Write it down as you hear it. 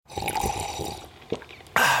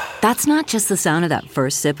That's not just the sound of that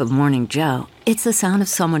first sip of Morning Joe. It's the sound of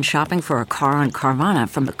someone shopping for a car on Carvana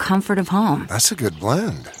from the comfort of home. That's a good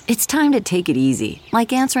blend. It's time to take it easy,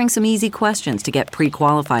 like answering some easy questions to get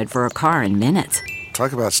pre-qualified for a car in minutes.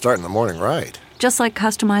 Talk about starting the morning right. Just like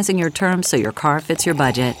customizing your terms so your car fits your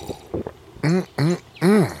budget.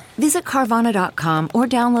 Visit Carvana.com or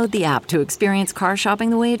download the app to experience car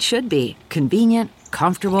shopping the way it should be. Convenient,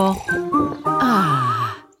 comfortable.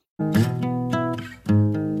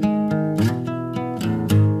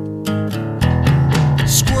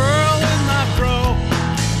 Squirrel in my fro,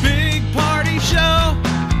 big party show.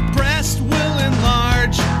 Breast will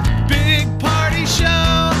enlarge, big party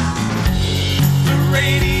show. The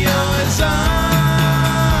radio is on.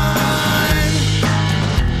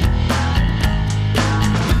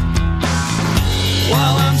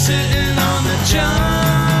 While I'm sitting on the john.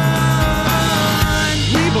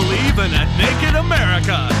 We believe in a naked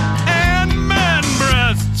America and man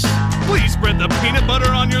breasts. Please spread the peanut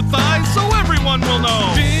butter on your thighs so everyone will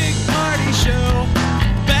know. Big party show.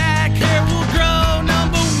 Back hair will grow.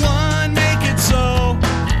 Number one, make it so.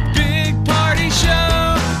 Big party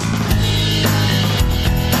show.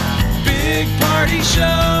 Big party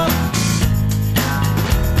show.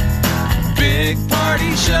 Big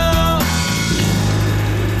party show.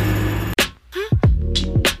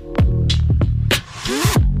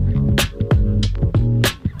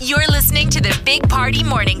 You're listening to the Big Party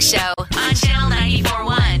Morning Show on Channel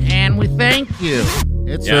 94.1. And we thank you.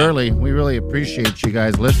 It's early. We really appreciate you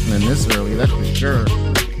guys listening this early, that's for sure.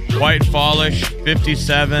 White fallish,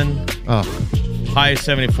 57. Oh, High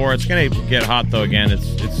 74. It's going to get hot, though, again.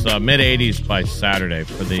 It's mid-80s by Saturday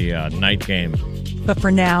for the night game. But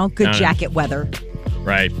for now, good jacket weather.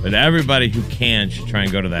 Right. But everybody who can should try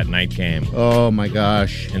and go to that night game. Oh my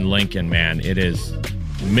gosh. In Lincoln, man. It is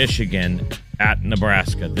Michigan at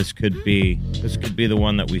Nebraska. This could be the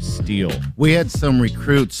one that we steal. We had some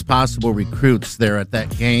possible recruits there at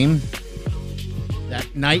that game.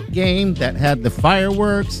 That night game that had the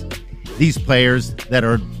fireworks. These players that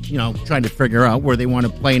are, trying to figure out where they want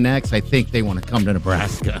to play next, I think they want to come to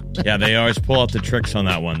Nebraska. Yeah, they always pull out the tricks on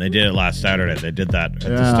that one. They did it last Saturday. They did that at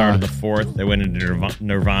the start of the fourth. They went into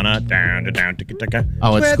Nirvana. Down, ticka.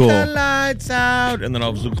 Oh, it's cool. With the lights out. And then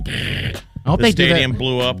all of a sudden, the stadium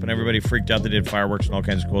blew up and everybody freaked out. They did fireworks and all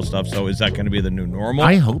kinds of cool stuff. So is that going to be the new normal?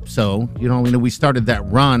 I hope so. We started that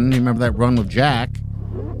run. You remember that run with Jack?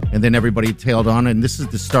 And then everybody tailed on, and this is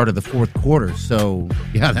the start of the fourth quarter. So,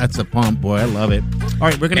 yeah, that's a pump, boy. I love it. All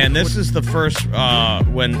right, we're going to... And this is the first,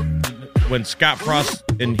 when Scott Frost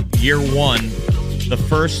in year one, the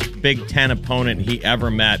first Big Ten opponent he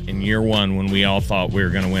ever met in year one when we all thought we were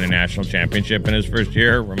going to win a national championship in his first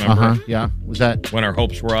year, remember? Yeah. Was that... When our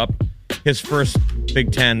hopes were up? His first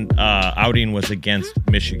Big Ten outing was against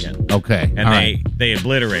Michigan. Okay. And they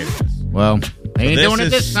obliterated us. Well, they ain't doing it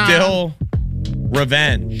this time. Still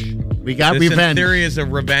revenge. We got this revenge. In theory is a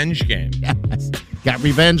revenge game. Yes. Got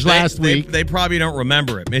revenge last week. They probably don't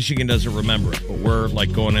remember it. Michigan doesn't remember it, but we're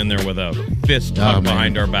like going in there with a fist tucked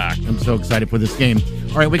behind our back. I'm so excited for this game.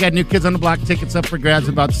 All right, we got New Kids on the Block tickets up for grabs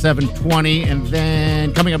about 7:20, and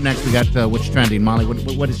then coming up next we got what's trending. Molly,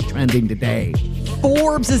 what is trending today?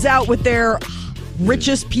 Forbes is out with their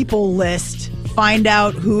richest people list. Find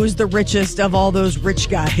out who's the richest of all those rich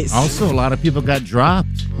guys. Also, a lot of people got dropped.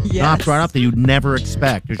 Yes. Dropped right off that you'd never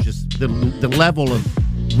expect. There's just the level of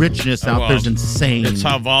richness out there is insane. It's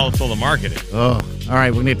how volatile the market is. Oh, all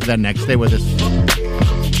right. We'll get to that next. Stay with us.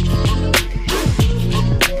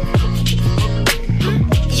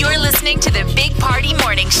 You're listening to the Big Party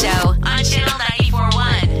Morning Show on Channel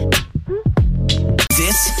 94.1.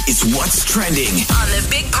 This is what's trending On the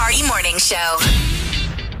Big Party Morning Show.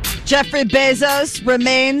 Jeffrey Bezos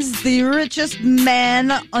remains the richest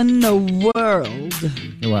man in the world.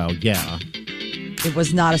 Well, yeah. It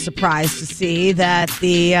was not a surprise to see that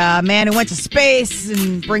the man who went to space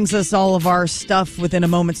and brings us all of our stuff within a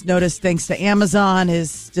moment's notice, thanks to Amazon,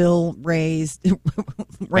 is still reigning Some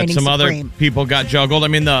supreme. other people got juggled. I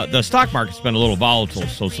mean, the stock market's been a little volatile,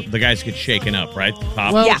 so the guys get shaken up, right? The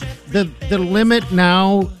top. Well, the limit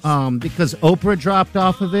now, because Oprah dropped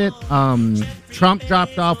off of it, Trump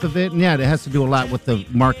dropped off of it, and yeah, it has to do a lot with the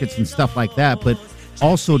markets and stuff like that, but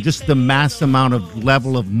also just the mass amount of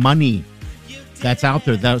level of money that's out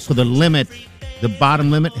there. So the bottom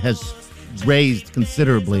limit has raised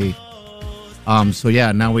considerably. So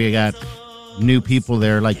yeah, now we got new people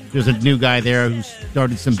there. Like there's a new guy there who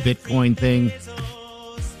started some Bitcoin thing,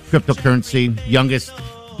 cryptocurrency, youngest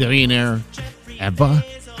billionaire ever.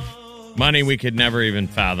 Money we could never even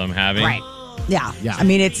fathom having. Right. Yeah. I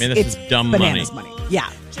mean, it's this is dumb bananas money. Yeah.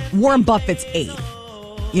 Warren Buffett's 8.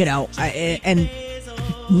 And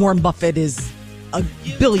Warren Buffett is a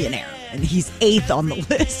billionaire, and he's 8th on the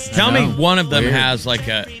list. Tell me one of them Weird. has like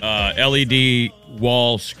a LED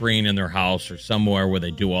wall screen in their house or somewhere where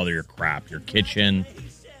they do all your crap, your kitchen.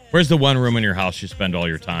 Where's the one room in your house you spend all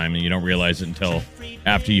your time and you don't realize it until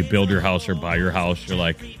after you build your house or buy your house? You're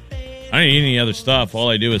like, I don't need any other stuff. All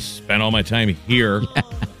I do is spend all my time here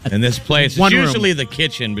in this place. One It's room. usually the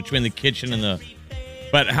kitchen, between the kitchen and the...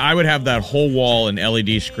 But I would have that whole wall an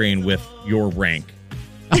LED screen with your rank.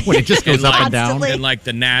 When it just goes up and down. Constantly. And like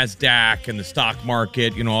the NASDAQ and the stock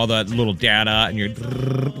market, all that little data and your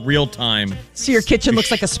real time. So your kitchen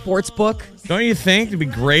looks like a sports book. Don't you think it'd be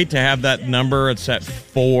great to have that number? It's at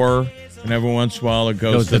 4, and every once in a while it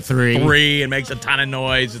goes to 3. 3 and makes a ton of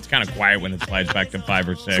noise. It's kind of quiet when it slides back to 5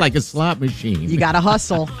 or 6. It's like a slot machine. You got to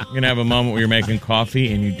hustle. You're going to have a moment where you're making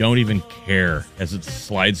coffee and you don't even care as it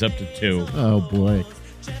slides up to 2. Oh, boy.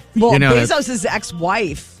 Well, You know, Bezos'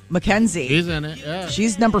 ex-wife, Mackenzie, She's in it, yeah.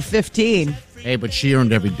 she's number 15. Hey, but she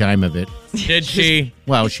earned every dime of it. Did she?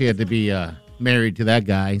 Well, she had to be married to that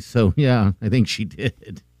guy. So, yeah, I think she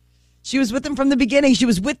did. She was with him from the beginning. She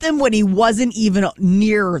was with him when he wasn't even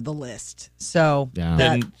near the list. So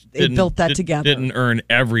Yeah. they built that together. Didn't earn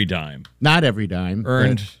every dime. Not every dime.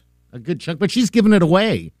 Earned. but a good chunk. But she's giving it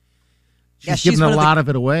away. Yeah, She's she's giving one a of the- lot of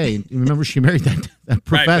it away. Remember, she married that Right,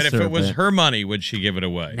 professor. but if it was but- her money, would she give it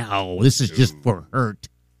away? No, this is just for hurt.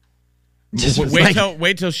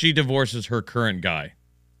 Wait till she divorces her current guy.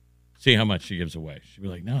 See how much she gives away. She'd be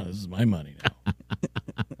like, no, this is my money now.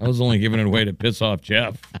 I was only giving it away to piss off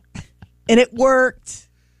Jeff. And it worked.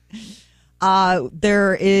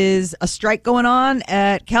 There is a strike going on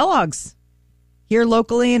at Kellogg's here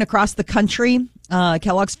locally and across the country.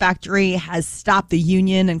 Kellogg's factory has stopped. The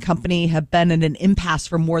union and company have been in an impasse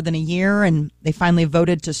for more than a year, and they finally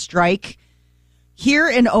voted to strike. Here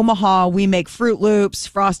in Omaha, we make Fruit Loops,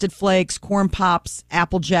 Frosted Flakes, Corn Pops,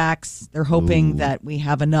 Apple Jacks. They're hoping that we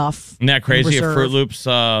have enough. Isn't that crazy? A reserve.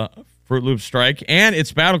 Fruit Loops strike. And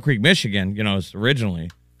it's Battle Creek, Michigan, it's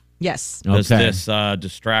originally. Yes. Does Okay. this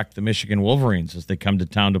distract the Michigan Wolverines as they come to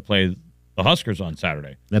town to play the Huskers on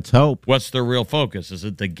Saturday? Let's hope. What's their real focus? Is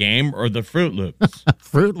it the game or the Fruit Loops?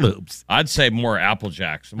 Fruit Loops. I'd say more Apple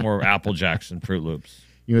Jacks than Fruit Loops.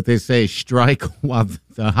 You know what they say? Strike while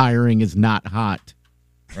the hiring is not hot.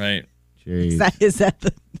 Right. Jeez. Is that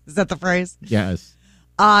the phrase? Yes.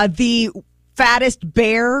 The fattest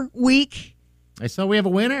bear week. I saw we have a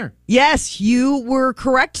winner. Yes, you were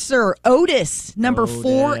correct, sir. Otis, number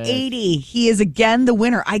 480. He is again the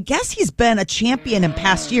winner. I guess he's been a champion in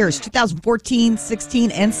past years, 2014, 16,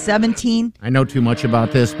 and 17. I know too much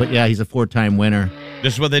about this, but yeah, he's a 4-time winner.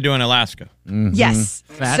 This is what they do in Alaska. Yes.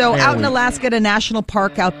 Fat So bear out in week. Alaska, at a national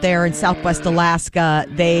park out there in Southwest Alaska,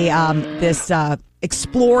 they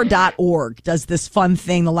explore.org does this fun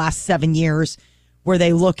thing the last 7 years where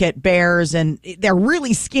they look at bears, and they're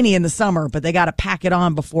really skinny in the summer, but they got to pack it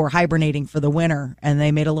on before hibernating for the winter. And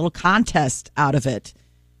they made a little contest out of it.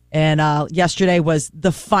 And yesterday was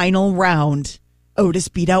the final round. Otis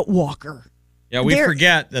beat out Walker. Yeah, we There-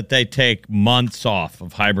 forget that they take months off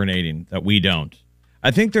of hibernating that we don't.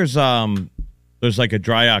 I think there's like a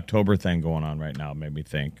dry October thing going on right now. It made me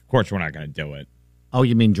think. Of course, we're not going to do it. Oh,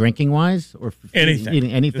 you mean drinking wise or Anything.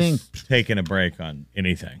 eating anything? Just taking a break on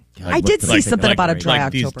anything. I did see something about a dry like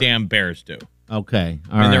October. these damn bears do. Okay,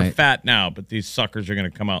 all I mean, right. they're fat now, but these suckers are going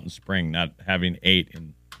to come out in spring, not having ate.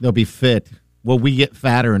 And They'll be fit. Well, we get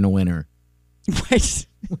fatter in the winter. Right.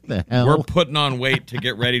 What the hell? we're putting on weight to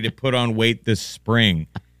get ready to put on weight this spring.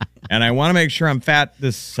 And I want to make sure I'm fat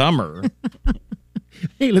this summer.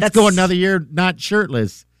 Hey, let's go another year not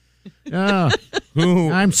shirtless. Oh,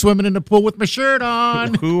 I'm swimming in the pool with my shirt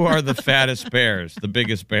on. Who are the fattest bears? The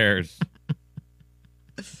biggest bears?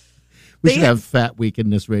 We should have Fat Week in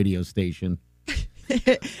this radio station.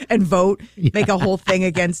 And vote, make a whole thing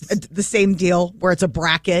against the same deal where it's a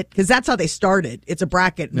bracket, because that's how they started. It's a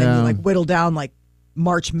bracket, and then you Yeah. like whittle down like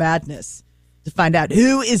March Madness to find out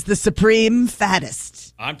who is the supreme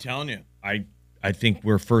fattest. I'm telling you, I think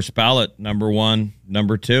we're first ballot, number 1,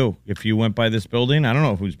 number 2. If you went by this building, I don't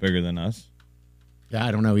know who's bigger than us. Yeah,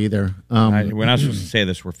 I don't know either. We're not supposed to say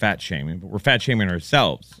this. We're fat shaming, but we're fat shaming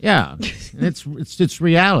ourselves. Yeah, it's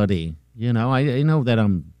reality. You know, I know that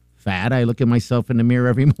I'm fat. I look at myself in the mirror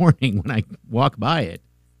every morning when I walk by it.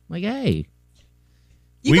 I'm like, hey,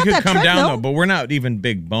 You we got could that come trend, down though? though, but we're not even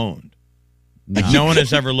big boned. No one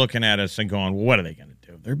is ever looking at us and going, well, "What are they going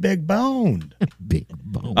to do? They're big boned." big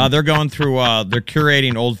bone. They're going through. They're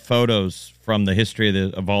curating old photos from the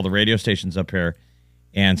history of all the radio stations up here,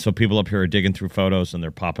 and so people up here are digging through photos and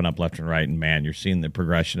they're popping up left and right. And man, you're seeing the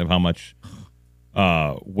progression of how much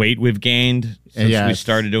weight we've gained since we Yes.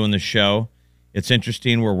 started doing the show. It's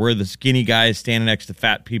interesting where we're the skinny guys standing next to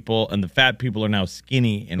fat people, and the fat people are now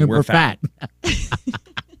skinny, and we're fat.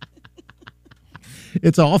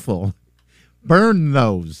 It's awful. Burn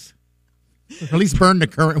those. At least burn the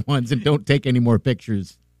current ones and don't take any more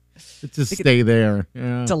pictures. Just stay there.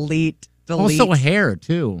 Yeah. Delete. Also hair,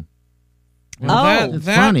 too. It's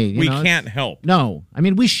that funny. We can't help. No. I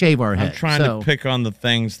mean, we shave our heads. I'm trying to pick on the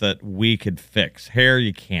things that we could fix. Hair,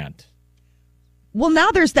 you can't. Well,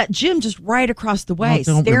 now there's that gym just right across the way,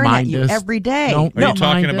 don't staring at remind you us. every day. Are you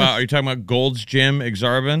talking about Gold's Gym,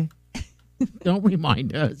 Exarban? Don't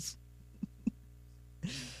remind us.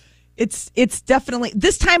 It's definitely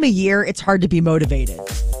this time of year. It's hard to be motivated.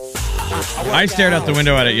 I stared out the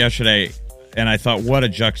window at it yesterday, and I thought, what a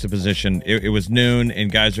juxtaposition. It was noon,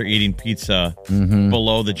 and guys are eating pizza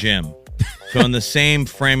below the gym. So in the same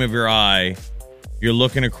frame of your eye, you're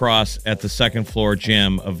looking across at the second floor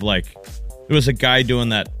gym of like, there was a guy doing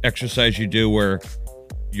that exercise you do where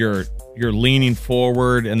you're leaning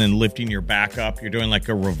forward and then lifting your back up. You're doing like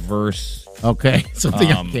a reverse. Okay,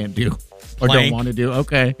 something I can't do or plank. don't want to do.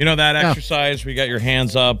 Okay. You know that exercise where you got your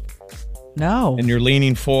hands up No. and you're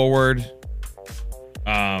leaning forward?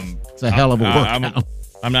 It's a hell of a workout.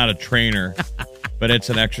 I'm not a trainer, but it's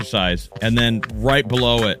an exercise. And then right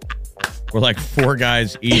below it, we're like four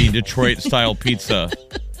guys eating Detroit-style pizza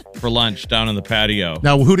for lunch down in the patio.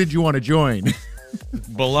 Now, who did you want to join?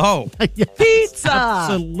 Below. Yes, Pizza!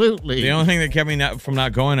 Absolutely. The only thing that kept me from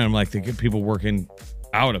not going, I'm like, they get people working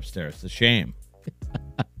out upstairs. It's a shame.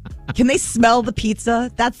 Can they smell the pizza?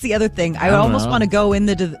 That's the other thing. I don't almost know. want to go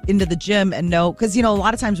into the gym and know, because, a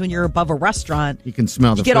lot of times when you're above a restaurant, You can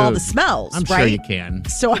smell the you get all food. the smells, I'm right? sure you can.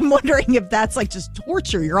 So I'm wondering if that's like just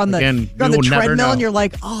torture. You're on the Again, you're on the you'll never treadmill know. and you're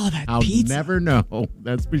like, oh, that I'll pizza. never know.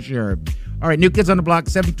 That's for sure. All right, New Kids on the Block,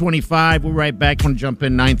 725. We'll be right back. Want to jump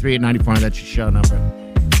in, 938-94. That's your show number.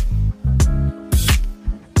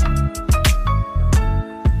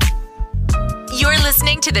 You're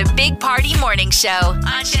listening to the Big Party Morning Show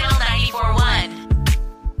on Channel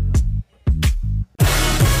 94.1.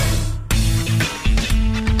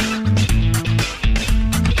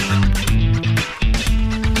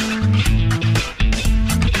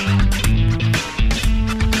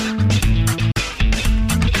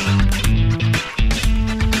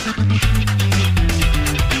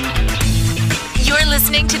 You're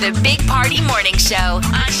listening to the Big Party Morning Show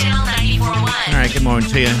on Channel 94.1. All right, good morning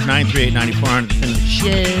to you. 938-94 the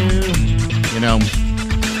show.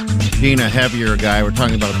 Being a heavier guy, we're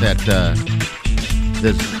talking about that,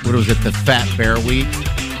 the Fat Bear Week.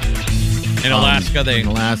 In Alaska, In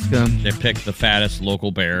Alaska. they pick the fattest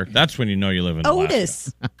local bear. That's when you know you live in Alaska.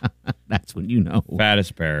 Otis. That's when you know.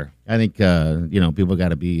 Fattest bear. I think, people got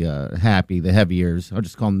to be happy. The heaviers, I'll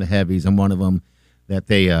just call them the heavies. I'm one of them. That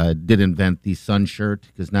they did invent the sun shirt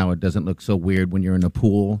because now it doesn't look so weird when you're in a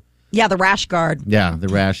pool. Yeah, the rash guard. Yeah, the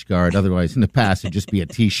rash guard. Otherwise, in the past, it'd just be a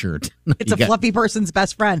T-shirt. It's a fluffy person's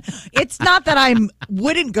best friend. It's not that I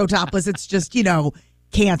wouldn't go topless. It's just,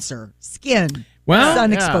 cancer, skin,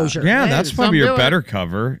 sun exposure. Yeah, Hey, that's some probably do your it. better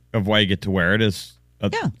cover of why you get to wear it is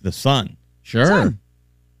the sun. Sure. Sun.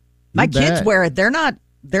 My You kids bet. wear it. They're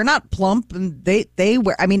not plump, and they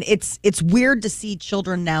wear. I mean, it's weird to see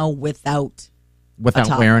children now without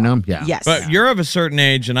top wearing on. them. Yeah. Yes, But you're of a certain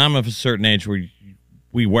age, and I'm of a certain age where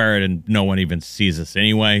we wear it and no one even sees us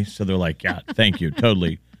anyway. So they're like, yeah, thank you.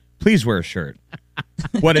 Totally. Please wear a shirt.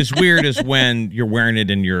 What is weird is when you're wearing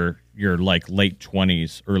it in your like late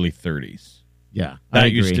 20s, early 30s. Yeah. That I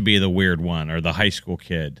used agree. to be the weird one, or the high school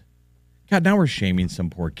kid. God, now we're shaming some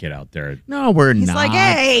poor kid out there. No, we're he's not. like,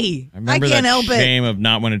 hey, I remember can't that help it. shame of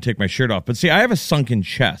not wanting to take my shirt off. But see, I have a sunken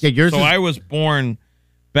chest. Yeah, yours so is- I was born,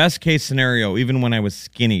 best case scenario, even when I was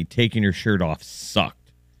skinny, taking your shirt off sucked.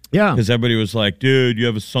 Yeah. Because everybody was like, dude, you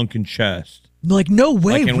have a sunken chest. I'm like, no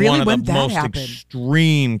way, Like in really? one of When the that most happened?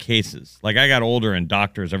 extreme cases. Like I got older and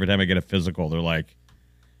doctors, every time I get a physical, they're like,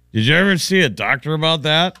 did you ever see a doctor about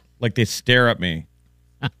that? Like they stare at me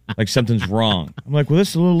like something's wrong. I'm like, well, this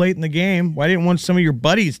is a little late in the game. Why didn't some of your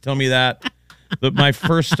buddies tell me that my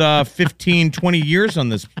first 15, 20 years on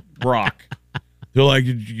this rock? They're like,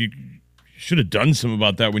 you should have done something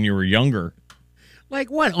about that when you were younger. Like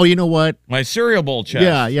what? Oh, you know what? My cereal bowl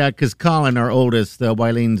chest. Yeah, because Colin, our oldest,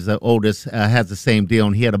 Wylene's oldest, has the same deal,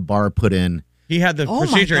 and he had a bar put in. He had the Oh, my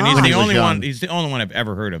procedure, and God. he's When the he was only young. one. He's the only one I've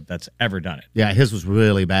ever heard of that's ever done it. Yeah, his was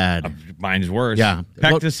really bad. Mine's worse. Yeah.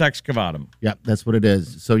 Pectus excavatum. Yeah, that's what it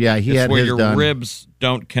is. So, yeah, he It's had where his your done. ribs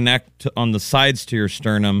don't connect on the sides to your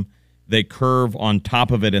sternum. They curve on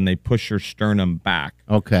top of it, and they push your sternum back.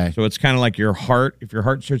 Okay. So it's kind of like your heart. If your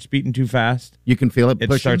heart starts beating too fast, You can feel it it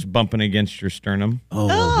pushing? starts bumping against your sternum. Oh,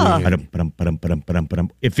 weird. Ba-dum, ba-dum, ba-dum, ba-dum,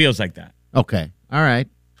 ba-dum. It feels like that. Okay. All right.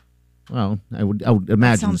 Well, I would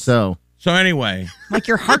imagine sounds- so. So anyway, Like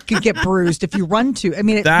your heart could get bruised if you run too. I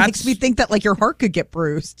mean, it That's- makes me think that like your heart could get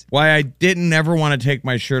bruised. why I didn't ever want to take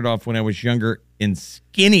my shirt off when I was younger and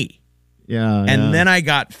skinny. Yeah. And then I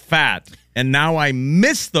got fat, and now I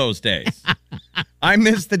miss those days. I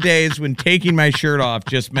miss the days when taking my shirt off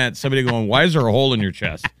just meant somebody going, why is there a hole in your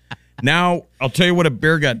chest? Now, I'll tell you what a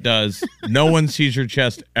beer gut does. No one sees your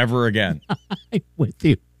chest ever again. I'm with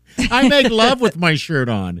you. I make love with my shirt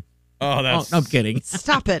on. Oh, Oh, that's... no, I'm kidding.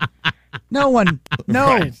 Stop it. No one. No.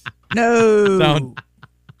 Right. No.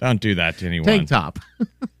 Don't do that to anyone. Tank top.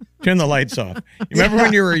 Turn the lights off. You remember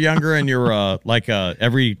when you were younger and you were like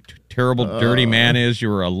every terrible dirty man is, you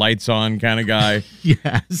were a lights on kind of guy.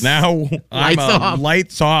 Yes. Now I'm Lights a off.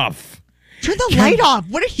 lights off. Turn the light off.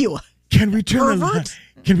 What are you? Can we turn Pervert?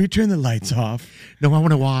 Can we turn the lights off? No, I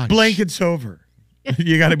want to watch. Blankets over.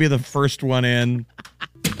 You got to be the first one in.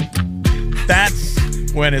 That's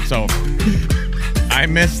when it's over. I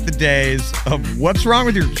miss the days of what's wrong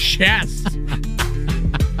with your chest.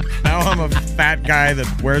 Now I'm a fat guy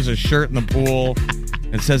that wears a shirt in the pool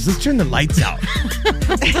and says, let's turn the lights out.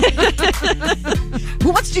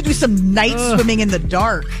 Who wants to do some night swimming in the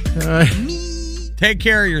dark? Take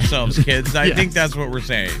care of yourselves, kids. I Yes. think that's what we're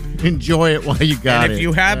saying. Enjoy it while you got And it. if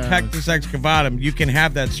you have pectus excavatum, you can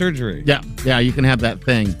have that surgery. Yeah, you can have that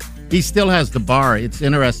thing. He still has the bar. It's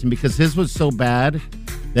interesting because his was so bad,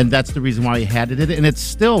 then that's the reason why he had it. And it's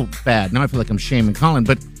still bad. Now I feel like I'm shaming Colin,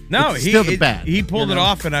 but No, it's still the bad. he pulled you it know?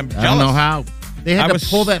 off, and I'm jealous. I don't know how. They had I to was-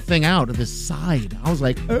 pull that thing out of his side. I was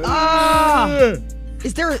like,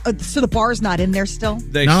 Is there so the bar's not in there still?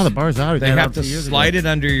 They, no, the bar's out. They have to slide it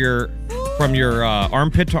under from your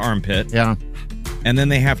armpit to armpit, Yeah. and then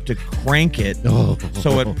they have to crank it Oh.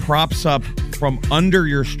 so it props up from under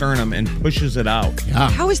your sternum and pushes it out. Yeah.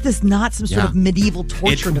 How is this not some sort Yeah. of medieval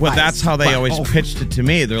torture device? Well, that's how they always Wow. pitched it to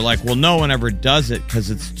me. They're like, well, no one ever does it because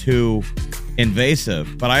it's too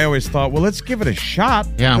invasive. But I always thought, well, let's give it a shot.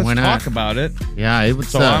 Yeah, let's why not? talk about it. Yeah, it was.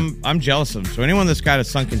 So I'm jealous of them. So anyone that's got a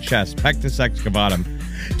sunken chest, pectus excavatum,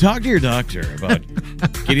 talk to your doctor about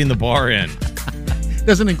getting the bar in.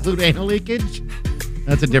 doesn't include anal leakage.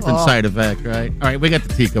 That's a different side effect, right? All right, we got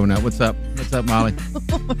the tea coming up. What's up? What's up, Molly?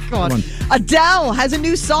 God. Come on. Adele has a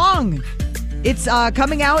new song. It's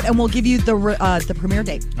coming out, and we'll give you the premiere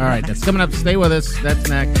date. All right, that's coming up. Stay with us. That's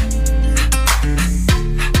next.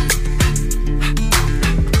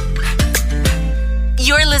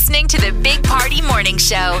 You're listening to the Big Party Morning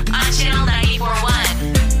Show on Channel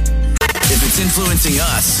 94.1. If it's influencing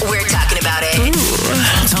us, We're talking about it.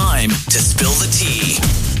 time to spill the tea.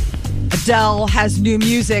 Adele has new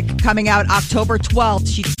music coming out October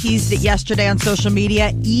 12th. She teased it yesterday on social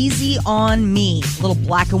media. Easy on Me. A little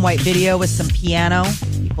black and white video with some piano.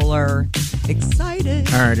 People are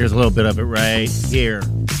excited. All right, here's a little bit of it right here.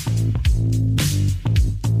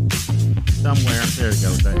 Somewhere. There it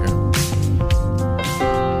goes, right here.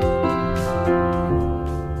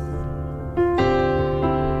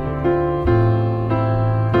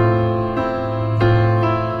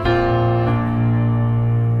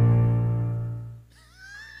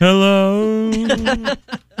 Hello.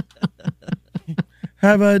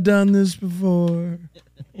 Have I done this before?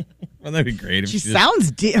 Well, that'd be great. If She just sounds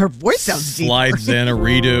deep. Her voice sounds deep. slides in a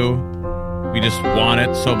redo. We just want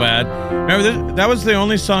it so bad. Remember, that was the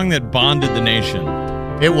only song that bonded the nation.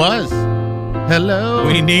 It was. Hello.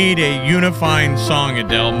 We need a unifying song,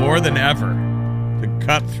 Adele, more than ever, to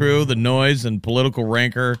cut through the noise and political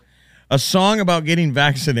rancor. A song about getting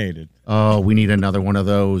vaccinated. Oh, we need another one of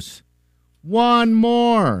those. One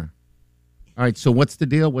more. All right, so what's the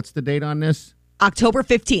deal? What's the date on this? October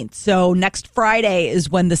 15th. So next Friday is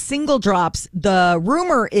when the single drops. The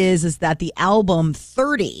rumor is that the album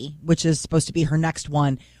 30, which is supposed to be her next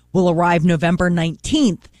one, will arrive November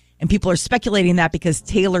 19th. And people are speculating that because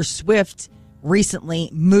Taylor Swift recently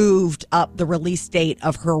moved up the release date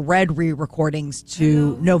of her Red re-recordings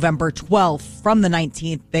to November 12th from the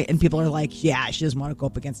 19th. And people are like, yeah, she doesn't want to go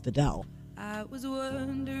up against Adele.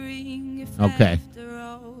 Okay.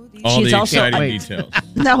 All She's the also- exciting wait. details.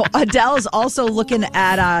 No, Adele's also looking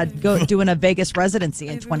at doing a Vegas residency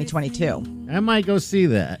in 2022. I might go see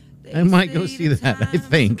that. I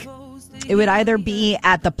think. It would either be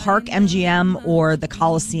at the Park MGM or the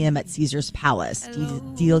Coliseum at Caesar's Palace.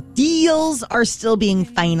 Deals are still being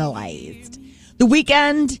finalized. The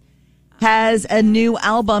Weeknd has a new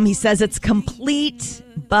album. He says it's complete,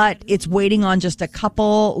 but it's waiting on just a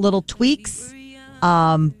couple little tweaks.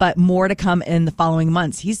 But more to come in the following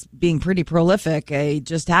months. He's being pretty prolific. He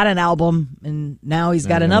just had an album, and now he's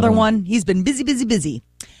got another one. He's been busy.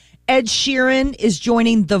 Ed Sheeran is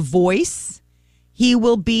joining The Voice. He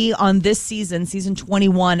will be on this season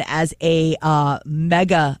 21, as a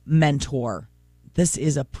mega mentor. This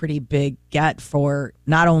is a pretty big get for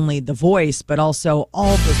not only The Voice, but also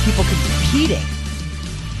all of those people competing.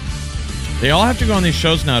 They all have to go on these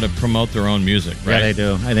shows now to promote their own music, right? Yeah, they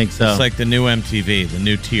do. I think so. It's like the new MTV, the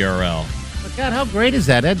new TRL. But God, how great is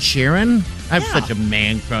that? Ed Sheeran? I have such a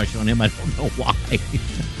man crush on him. I don't know why.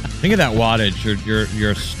 Think of that wattage.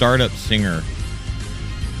 You're a startup singer,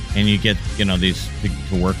 and you get these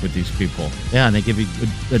to work with these people. Yeah, and they give you good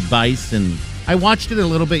advice. And I watched it a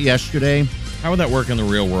little bit yesterday. How would that work in the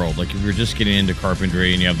real world? Like if you're just getting into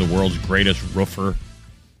carpentry and you have the world's greatest roofer,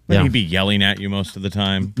 would he be yelling at you most of the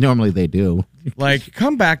time? Normally they do. Like,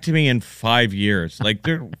 come back to me in 5 years. Like,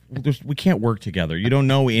 we can't work together. You don't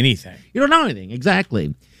know anything. You don't know anything,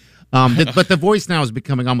 exactly. But The Voice now is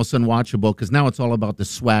becoming almost unwatchable because now it's all about the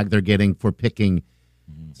swag they're getting for picking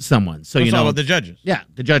someone. So it's all about the judges. Yeah,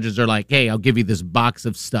 the judges are like, "Hey, I'll give you this box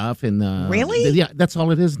of stuff," and really, yeah, that's all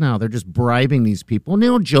it is now. They're just bribing these people,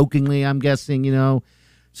 and jokingly, I'm guessing,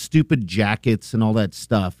 stupid jackets and all that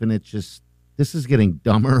stuff, and it's just. This is getting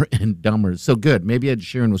dumber and dumber. So good. Maybe Ed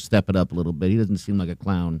Sheeran will step it up a little bit. He doesn't seem like a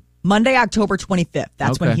clown. Monday, October 25th.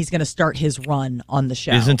 That's when he's going to start his run on the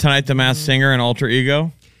show. Isn't tonight The Masked Singer and Alter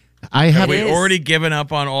Ego? Have we already given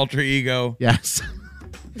up on Alter Ego? Yes.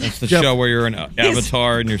 That's the show where you're an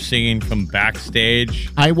avatar and you're singing from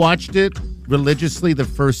backstage. I watched it religiously the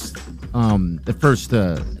first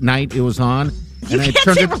night it was on. You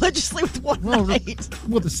can't say religiously with one night.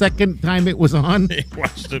 Well, the second time it was on. He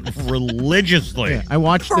watched it religiously. Yeah, I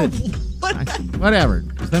watched it. Whatever.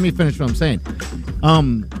 Just let me finish what I'm saying.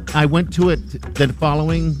 I went to it the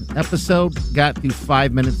following episode, got through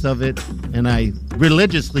 5 minutes of it, and I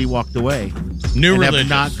religiously walked away. And have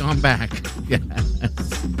not gone back. Yes,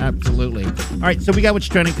 absolutely. All right, so we got what's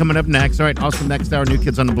trending coming up next. All right, also next hour, New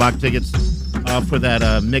Kids on the Block tickets for that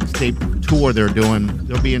mixtape tour they're doing.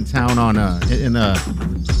 They'll be in town in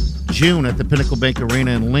June at the Pinnacle Bank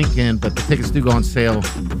Arena in Lincoln, but the tickets do go on sale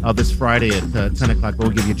this Friday at 10 o'clock. We'll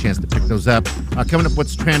give you a chance to pick those up. Coming up,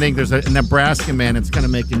 what's trending, there's a Nebraska man. It's kind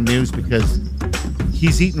of making news because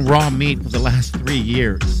he's eaten raw meat for the last 3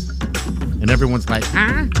 years. And everyone's like,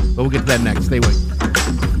 huh? But we'll get to that next. Stay with me.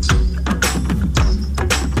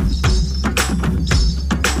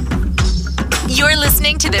 You're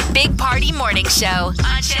listening to the Big Party Morning Show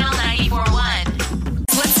on Channel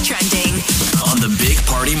 94.1. What's trending on the Big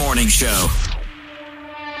Party Morning Show?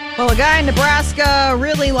 Well, a guy in Nebraska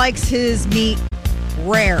really likes his meat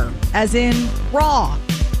rare, as in raw.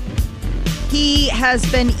 He has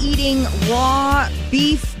been eating raw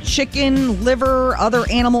beef, chicken, liver, other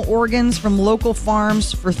animal organs from local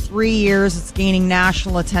farms for 3 years. It's gaining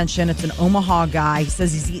national attention. It's an Omaha guy. He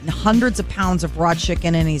says he's eaten hundreds of pounds of raw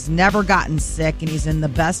chicken and he's never gotten sick and he's in the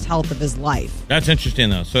best health of his life. That's interesting,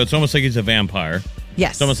 though. So it's almost like he's a vampire.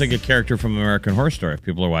 Yes. It's almost like a character from American Horror Story, if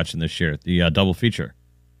people are watching this year, the double feature.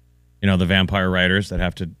 The vampire writers that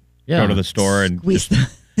have to go to the store and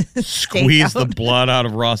squeeze the blood out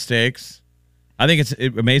of raw steaks. I think it's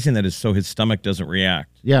amazing that his stomach doesn't react.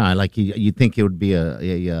 Yeah, like you think it would be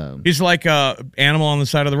a He's like a animal on the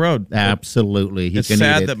side of the road. Absolutely. It's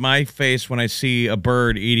sad that my face, when I see a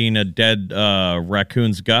bird eating a dead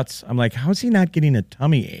raccoon's guts, I'm like, how is he not getting a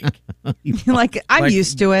tummy ache? I'm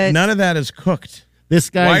used to it. None of that is cooked.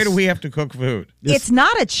 Why do we have to cook food? It's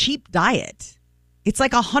not a cheap diet. It's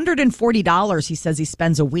like $140 he says he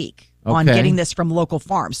spends a week on getting this from local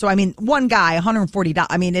farms. So, I mean, one guy, $140.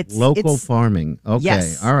 I mean, it's... Local farming. Okay.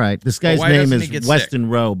 Yes. All right. This guy's name is Weston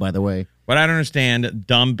Rowe, by the way. What I don't understand,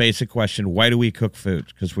 dumb, basic question, why do we cook food?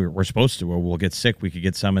 Because we're supposed to, or we'll get sick. We could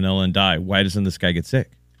get salmonella and die. Why doesn't this guy get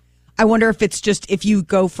sick? I wonder if it's just if you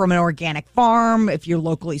go from an organic farm, if you're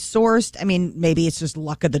locally sourced. I mean, maybe it's just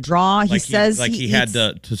luck of the draw. He says he had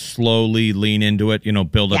to slowly lean into it,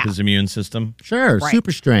 build up his immune system. Sure, right.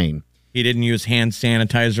 Super strain. He didn't use hand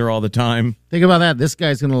sanitizer all the time. Think about that. This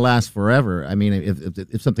guy's going to last forever. I mean,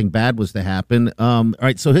 if something bad was to happen. All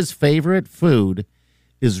right, so his favorite food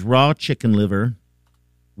is raw chicken liver.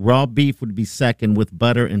 Raw beef would be second with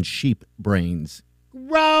butter and sheep brains.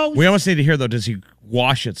 Gross. We almost need to hear, though, does he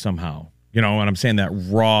wash it somehow? When I'm saying that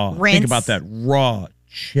raw. Rinse. Think about that raw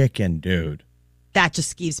chicken, dude. That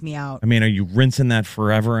just skeeves me out. I mean, are you rinsing that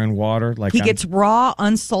forever in water? He gets raw,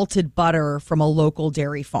 unsalted butter from a local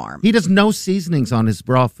dairy farm. He does no seasonings on his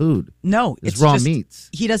raw food. No. It's raw meats.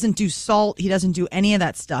 He doesn't do salt. He doesn't do any of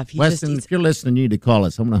that stuff. Weston, if you're listening, you need to call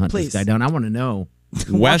us. I'm going to hunt this guy down. I want to know.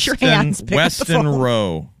 Weston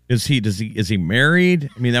Rowe. Is he married?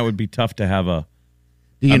 I mean, that would be tough to have a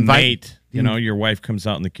mate. You know, your wife comes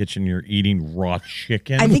out in the kitchen, you're eating raw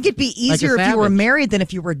chicken. I think it'd be easier Like a if you were savage. married than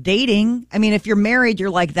if you were dating. I mean, if you're married, you're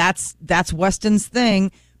like, that's Weston's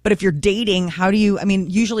thing. But if you're dating, how do you, I mean,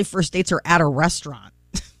 usually first dates are at a restaurant.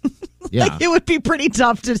 Yeah. Like, it would be pretty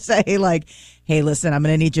tough to say, like, hey, listen, I'm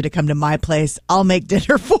going to need you to come to my place. I'll make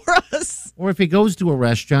dinner for us. Or if he goes to a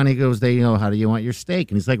restaurant, he goes, how do you want your steak?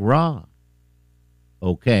 And he's like, raw.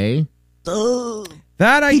 Okay.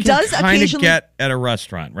 that I He can does kind of occasionally- get at a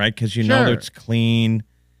restaurant, right? Because you know Sure. that it's clean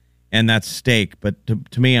and that's steak. But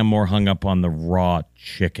to me, I'm more hung up on the raw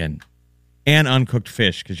chicken and uncooked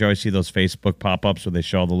fish, because you always see those Facebook pop-ups where they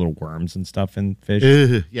show all the little worms and stuff in fish.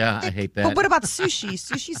 Ugh, yeah, I hate that. But what about sushi?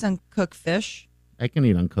 Sushi's uncooked fish. I can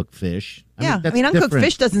eat uncooked fish. Yeah, I mean, uncooked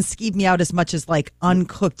fish doesn't skeeve me out as much as like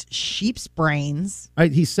uncooked sheep's brains.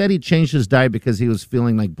 He said he changed his diet because he was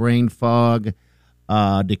feeling like brain fog,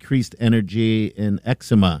 decreased energy, and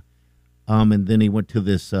eczema. And then he went to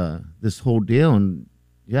this whole deal, and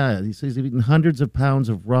yeah, he says he's eaten hundreds of pounds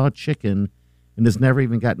of raw chicken and has never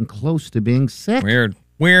even gotten close to being sick. Weird.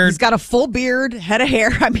 He's got a full beard, head of hair.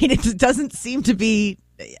 I mean, it doesn't seem to be.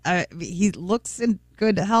 He looks in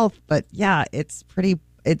good health, but yeah, it's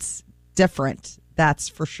different. That's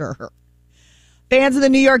for sure. Fans of the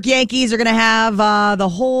New York Yankees are going to have the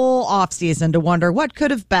whole offseason to wonder what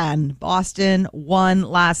could have been. Boston won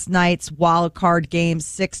last night's wild card game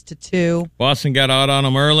 6-2. Boston got out on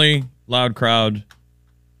them early. Loud crowd.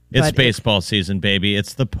 It's But baseball season, baby.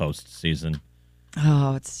 It's the postseason.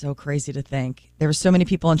 Oh, it's so crazy to think. There were so many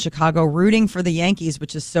people in Chicago rooting for the Yankees,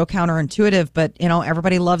 which is so counterintuitive, but, you know,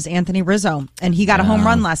 everybody loves Anthony Rizzo, and he got a home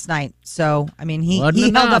run last night. So, I mean, he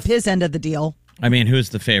Wasn't held enough. up his end of the deal. I mean, who's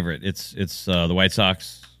the favorite? It's the White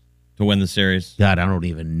Sox to win the series. God, I don't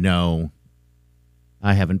even know.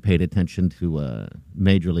 I haven't paid attention to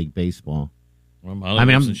Major League Baseball. Well, Molly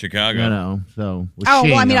lives in Chicago. You know, so Oh,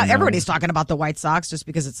 well, I mean, don't know. everybody's talking about the White Sox just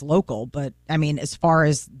because it's local, but, I mean, as far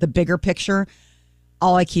as the bigger picture,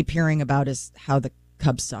 all I keep hearing about is how the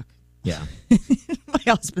Cubs suck. Yeah, My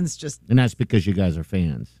husband's just, and that's because you guys are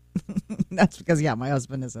fans. that's because, yeah, my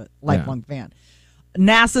husband is a lifelong fan.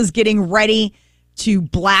 NASA's getting ready to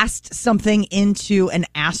blast something into an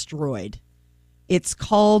asteroid. It's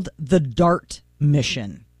called the DART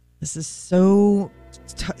mission. This is so...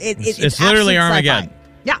 It's literally absolute Armageddon. sci-fi.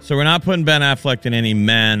 Yeah. So we're not putting Ben Affleck and any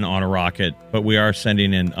men on a rocket, but we are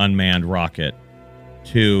sending an unmanned rocket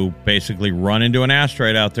to basically run into an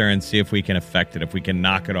asteroid out there and see if we can affect it, if we can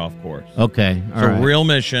knock it off course. Okay, all It's right. a real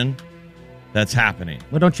mission that's happening.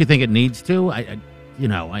 Well, don't you think it needs to?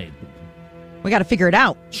 We got to figure it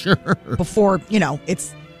out Sure. before, you know,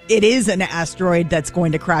 it is an asteroid that's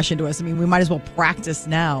going to crash into us. I mean, we might as well practice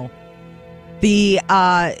now.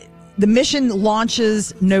 The mission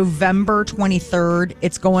launches November 23rd.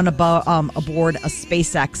 It's going aboard a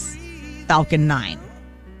SpaceX Falcon 9.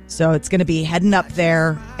 So it's going to be heading up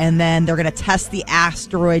there, and then they're going to test the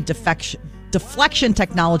asteroid deflection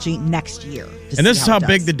technology next year. And this is how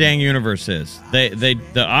big the dang universe is.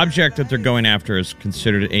 The object that they're going after is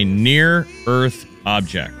considered a near-Earth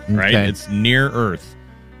object, right? Okay. It's near Earth.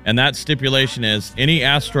 And that stipulation is any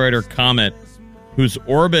asteroid or comet whose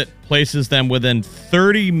orbit places them within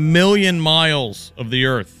 30 million miles of the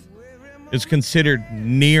Earth is considered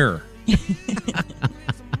near.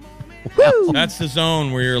 That's the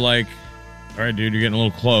zone where you're like, all right, dude, you're getting a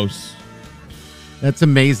little close. That's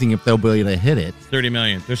amazing if they'll be able to hit it. 30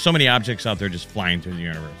 million. There's so many objects out there just flying through the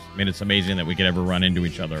universe. I mean, it's amazing that we could ever run into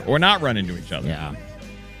each other or not run into each other. Yeah.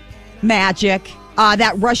 magic.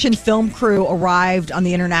 That Russian film crew arrived on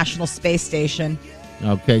the International Space Station.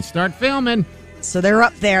 Okay, start filming. So they're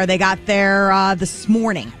up there. They got there this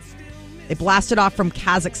morning. They blasted off from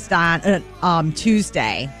Kazakhstan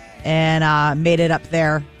Tuesday and made it up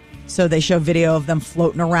there. So they show video of them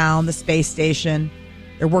floating around the space station.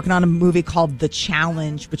 They're working on a movie called The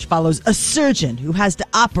Challenge, which follows a surgeon who has to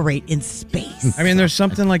operate in space. I mean, there's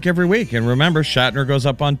something like every week. And remember, Shatner goes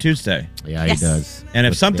up on Tuesday. Yeah, Yes. he does. And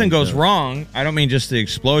if What something they goes do. wrong, I don't mean just the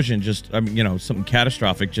explosion, just something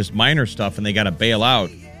catastrophic, just minor stuff, and they got to bail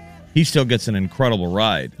out, he still gets an incredible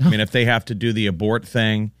ride. I mean, if they have to do the abort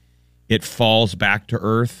thing, it falls back to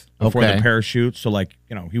Earth before Okay. the parachute. So,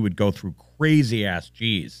 he would go through crazy-ass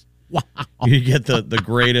G's. Wow. You get the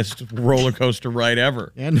greatest roller coaster ride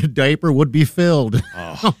ever. And the diaper would be filled.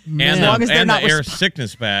 And man. As long as the, they're and not the air resp-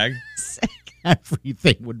 sickness bag.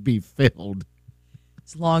 Everything would be filled.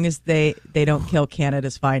 As long as they don't kill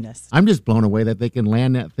Canada's finest. I'm just blown away that they can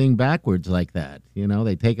land that thing backwards like that. You know,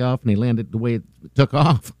 they take off and they land it the way it took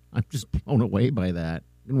off. I'm just blown away by that.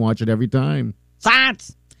 I can watch it every time.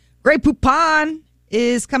 Science. Grey Poupon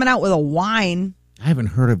is coming out with a wine. I haven't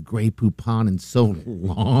heard of Grey Poupon in so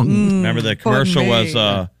long. Remember the commercial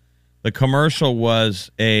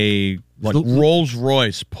was a Rolls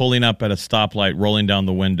Royce pulling up at a stoplight, rolling down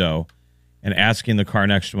the window, and asking the car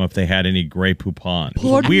next to him if they had any Grey Poupon. It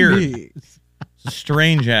was weird. It's a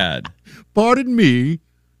strange ad. Pardon me.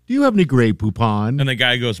 Do you have any Grey Poupon? And the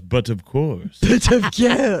guy goes, "But of course." But of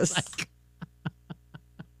course.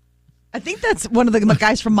 I think that's one of the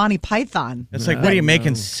guys from Monty Python. It's like, what are you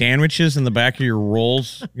making sandwiches in the back of your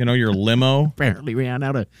Rolls? Your limo. Apparently ran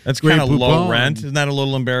out of. That's Grey kind of low Poupon. rent. Isn't that a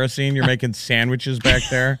little embarrassing? You're making sandwiches back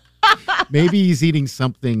there. Maybe he's eating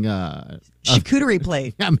something. Charcuterie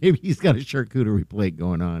plate. Yeah, maybe he's got a charcuterie plate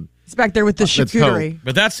going on. He's back there with the Let's charcuterie.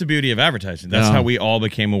 But that's the beauty of advertising. That's Yeah. how we all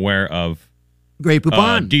became aware of Grey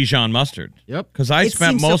Poupon. Dijon mustard. Yep. Because I It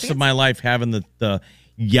spent seems so most fancy. of my life having the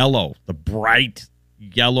yellow, the bright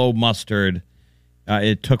yellow mustard.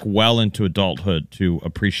 It took well into adulthood to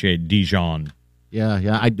appreciate Dijon.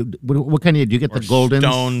 Yeah. I do. What kind of do you get? Or The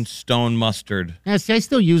golden stone mustard. Yeah, see, I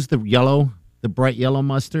still use the yellow, the bright yellow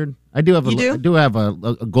mustard. I do have You do? I do have a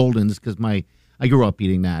Golden's because I grew up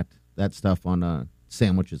eating that stuff on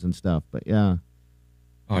sandwiches and stuff. But yeah,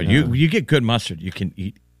 Oh, you get good mustard. You can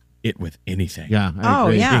eat it with anything. yeah. I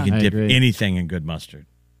agree. yeah. You can I dip agree. anything in good mustard.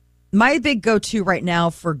 My big go-to right now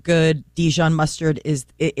for good Dijon mustard is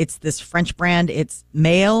it's this French brand. It's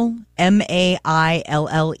Maille, Maille.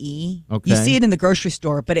 Okay. You see it in the grocery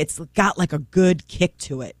store, but it's got like a good kick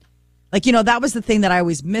to it. Like, that was the thing that I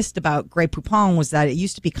always missed about Grey Poupon was that it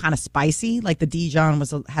used to be kind of spicy. Like the Dijon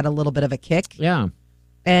had a little bit of a kick. Yeah.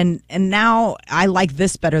 And now I like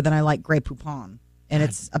this better than I like Grey Poupon. And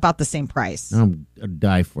it's about the same price. I'd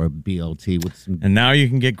die for a BLT with some. And now you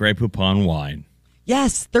can get Grey Poupon wine.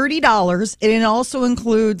 Yes, $30. And it also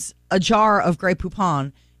includes a jar of Grey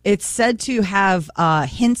Poupon. It's said to have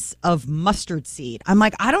hints of mustard seed. I'm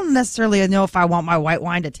like, I don't necessarily know if I want my white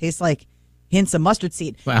wine to taste like hints of mustard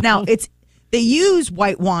seed. Wow. Now, they use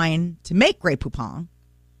white wine to make Grey Poupon.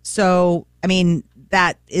 So, I mean,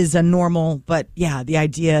 that is a normal, but yeah, the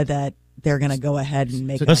idea that they're going to go ahead and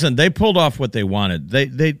make Listen, they pulled off what they wanted.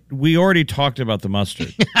 We already talked about the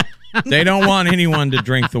mustard. They don't want anyone to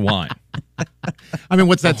drink the wine. I mean,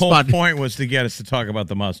 what's The that whole spot? point was to get us to talk about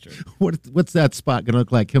the mustard. What's that spot going to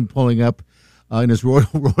look like? Him pulling up in his Rolls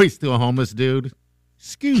Royce to a homeless dude.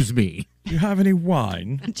 Excuse me. Do you have any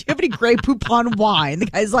wine? Do you have any Grey Poupon wine? The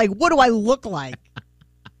guy's like, what do I look like?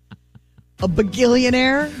 A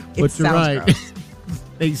bagillionaire? It But you're sounds right. gross.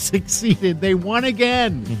 They succeeded. They won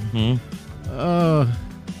again. Mm-hmm.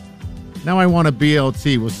 Now I want a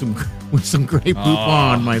BLT with some Grey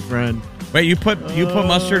Poupon, my friend. Wait, you put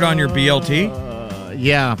mustard on your BLT?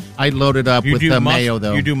 Yeah, I loaded up You with do the mayo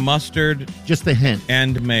though. You do mustard Just a hint.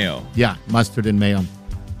 and mayo. Yeah, mustard and mayo.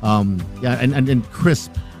 Yeah, and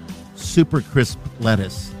crisp, super crisp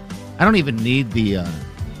lettuce. I don't even need the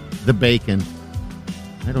bacon.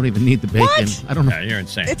 I don't even need the bacon. What? I don't know. Yeah, you're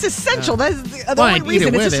insane. It's essential. That's the Well, only I'd eat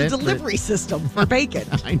it reason. It's with just a it, but- delivery system for bacon.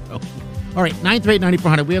 I know. All right,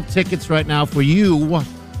 938-9400. We have tickets right now for you.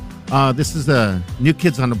 This is the New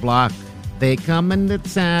Kids on the Block. They come into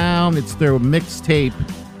town. It's their mixtape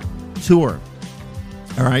tour.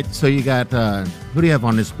 All right, so you got, who do you have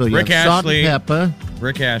on this bill? You Rick have Salt Astley. and Pepper.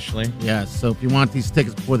 Rick Ashley. Yeah, so if you want these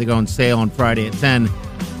tickets before they go on sale on Friday at 10,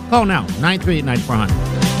 call now, 938-9400.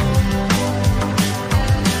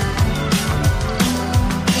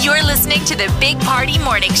 You're listening to the Big Party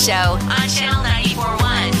Morning Show on Channel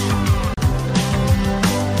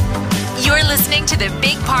 94.1. You're listening to the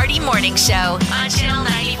Big Party Morning Show on Channel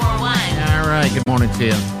 94.1. All right, good morning to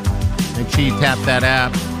you. Make sure you tap that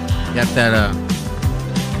app. You got that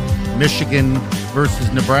Michigan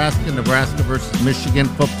versus Nebraska versus Michigan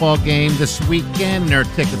football game this weekend. There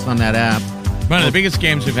are tickets on that app. One of the biggest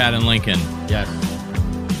games we've had in Lincoln Yes.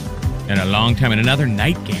 in a long time, and another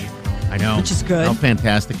night game. I know. Which is good. How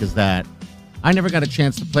fantastic is that? I never got a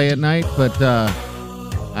chance to play at night, but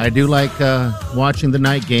I do like watching the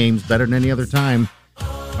night games better than any other time.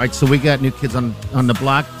 All right, so we got New Kids on the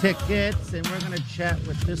Block tickets, and we're going to chat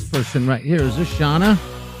with this person right here. Is this Shauna?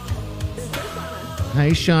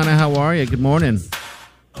 Hey, Shauna, how are you? Good morning.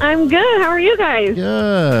 I'm good. How are you guys?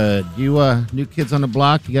 Good. You New Kids on the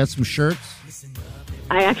Block, you got some shirts?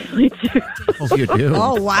 I actually do. Oh, you do?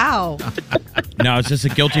 Oh, wow. Now, is this a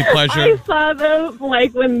guilty I pleasure? saw them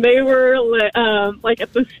like when they were like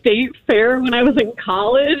at the state fair when I was in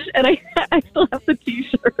college, and I still have the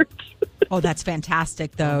T-shirt. Oh, that's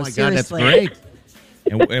fantastic, though. Oh, my God, that's Seriously.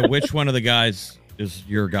 great. And which one of the guys is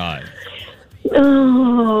your guy?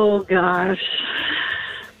 Oh gosh.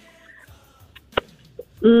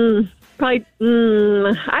 Probably.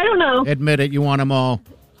 I don't know. Admit it, you want them all.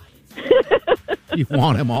 You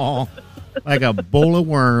want them all like a bowl of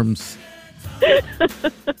worms.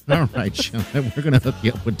 All right, Sean, we're going to hook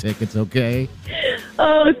you up with tickets, okay?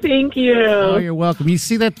 Oh, thank you. Oh, you're welcome. You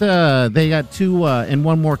see that they got 2 and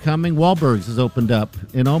 1 more coming? Wahlberg's has opened up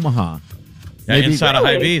in Omaha. Yeah, inside of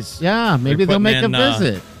Hy-Vee's. Yeah, maybe they'll make a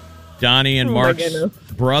visit. Donnie and Mark's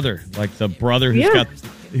brother, like the brother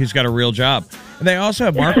who's got a real job. And they also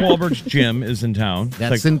have Mark Wahlberg's gym is in town.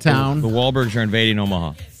 That's in town. The Wahlbergs are invading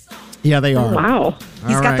Omaha. Yeah, they are. Wow.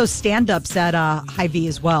 He's got those stand-ups at Hy-Vee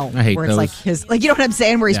as well. I hate where it's those. like his, like, you know what I'm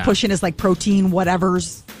saying? Where he's pushing his like protein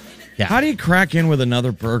whatevers. Yeah. How do you crack in with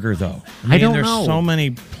another burger, though? I don't there's know. so many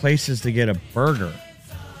places to get a burger.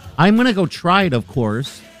 I'm going to go try it, of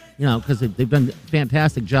course, because they've done a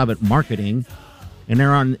fantastic job at marketing, and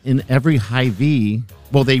they're in every Hy-Vee.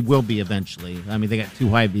 Well, they will be eventually. I mean, they got 2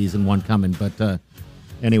 Hy-Vees and 1 coming. But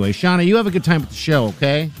anyway, Shauna, you have a good time with the show,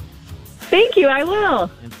 okay? Thank you. I will.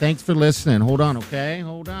 And thanks for listening. Hold on, okay?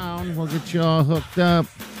 Hold on. We'll get you all hooked up.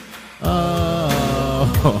 Oh,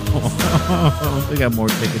 we got more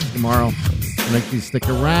tickets tomorrow. Make you stick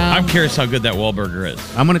around. I'm curious how good that Wahlburger is.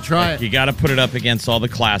 I'm going to try it. You got to put it up against all the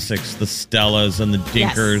classics, the Stellas and the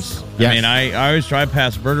Dinkers. Yes. I mean, I always drive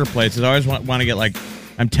past burger places. I always want to get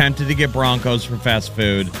I'm tempted to get Broncos for fast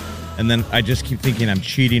food, and then I just keep thinking I'm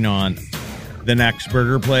cheating on the next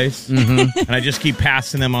burger place, and I just keep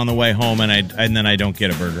passing them on the way home, and then I don't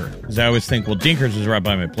get a burger because I always think, well, Dinkers is right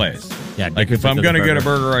by my place. Yeah, like if I'm going to get a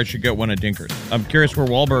burger, I should get one at Dinkers. I'm curious where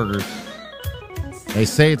Wahlburgers. They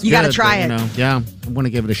say it's You good. gotta try it. Yeah, I want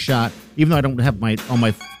to give it a shot, even though I don't have all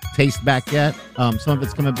my taste back yet. Some of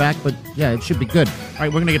it's coming back, but yeah, it should be good. All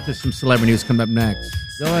right, we're gonna get to some celebrity news coming up next.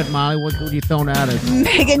 Go ahead, Molly. What are you throwing at us?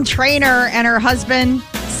 Meghan Trainor and her husband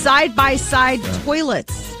side-by-side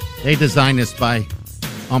toilets. They designed this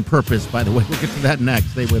on purpose, by the way. We'll get to that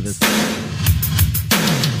next. Stay with us.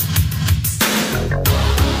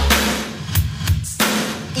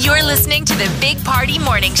 You're listening to the Big Party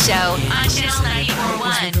Morning Show on Channel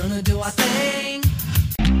 94.1.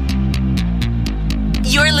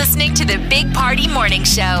 You're listening to the Big Party Morning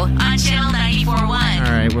Show on Channel 94.1.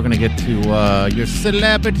 All right, we're going to get to your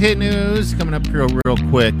celebrity news coming up here real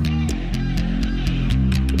quick.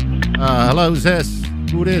 Hello, who's this?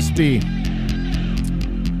 Who would this be?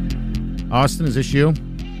 Austin, is this you?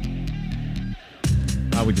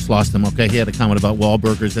 Oh, we just lost him. Okay, he had a comment about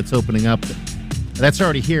Wahlburgers that's opening up. That's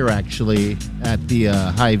already here, actually, at the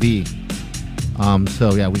Hy-Vee.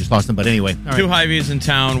 So, yeah, we just lost him. But anyway. All right. 2 Hy-Vees in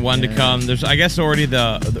town, 1 to come. There's, I guess, already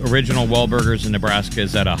the original Wahlburgers in Nebraska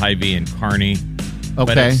is at a Hy-Vee in Kearney. Okay.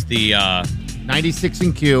 But it's the 96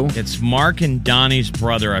 in Q. It's Mark and Donnie's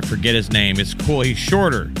brother. I forget his name. It's cool. He's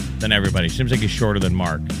shorter than everybody. Seems like he's shorter than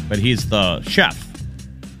Mark. But he's the chef.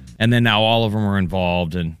 And then now all of them are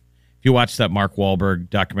involved. And if you watch that Mark Wahlberg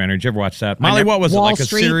documentary, did you ever watch that? Molly, what was Wall it? Like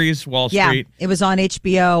Street? A series? Wall Yeah, Street? it was on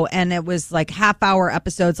HBO, and it was like half-hour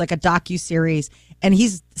episodes, like a docu-series. And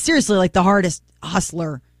he's seriously like the hardest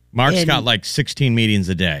hustler. Mark's got like 16 meetings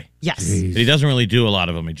a day. Yes. Jeez. He doesn't really do a lot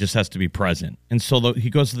of them. He just has to be present. And so he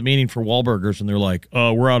goes to the meeting for Wahlburgers, and they're like,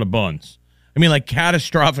 we're out of buns. I mean, like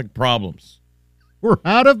catastrophic problems. We're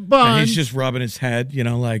out of And buns. he's just rubbing his head,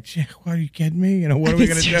 like, what are you kidding me? What are we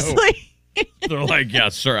going to do? Seriously? They're like,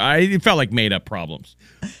 yes, sir. It felt like made up problems.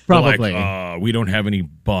 Probably. They're like, we don't have any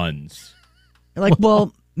buns. Like,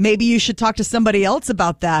 well, maybe you should talk to somebody else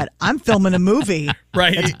about that. I'm filming a movie.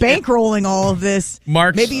 Right. It's bankrolling all of this.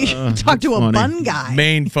 Mark's Maybe you should talk to a funny. bun guy.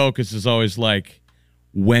 main focus is always like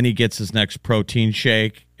when he gets his next protein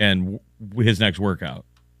shake and his next workout.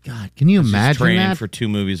 God, can you He's imagine training that? for 2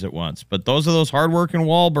 movies at once. But those are those hardworking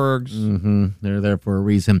Wahlbergs. They're there for a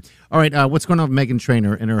reason. All right, what's going on with Meghan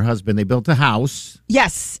Trainor and her husband? They built a house.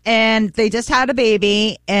 Yes, and they just had a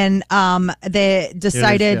baby, and they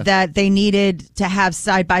decided that they needed to have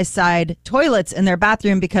side-by-side toilets in their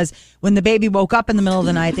bathroom because when the baby woke up in the middle of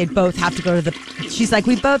the night, they'd both have to go to she's like,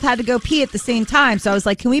 we both had to go pee at the same time. So I was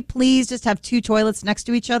like, can we please just have 2 toilets next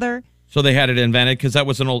to each other? So they had it invented because that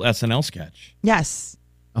was an old SNL sketch. Yes.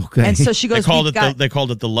 Okay. And so she goes, They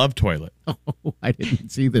called it the love toilet. Oh, I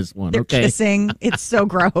didn't see this one. they're Okay. kissing. It's so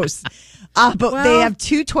gross. But they have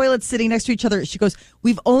 2 toilets sitting next to each other. She goes,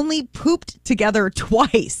 we've only pooped together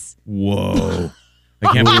twice. Whoa.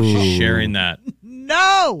 I can't believe she's sharing that.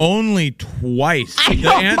 No. Only twice. The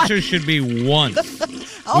answer should be once.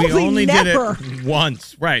 We only never. did it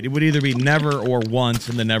once. Right. It would either be never or once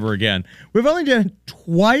and then never again. We've only done it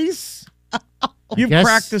twice. You've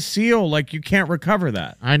cracked the seal. Like, you can't recover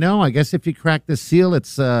that. I know. I guess if you crack the seal,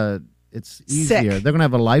 it's easier. Sick. They're going to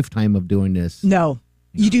have a lifetime of doing this. No,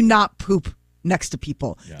 you do not poop next to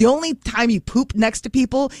people. Yeah. The only time you poop next to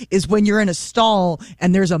people is when you're in a stall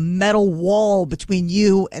and there's a metal wall between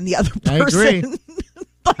you and the other person.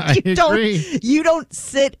 I agree. You don't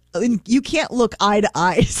sit, you can't look eye to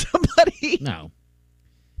eye to somebody. No.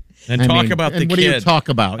 And talk about the kid. What do you talk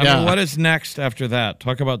about? I mean, what is next after that?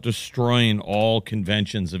 Talk about destroying all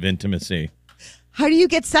conventions of intimacy. How do you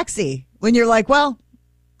get sexy when you're like, well...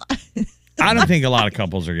 I don't think a lot of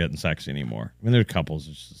couples are getting sexy anymore. I mean, there are couples,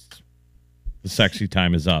 it's just, the sexy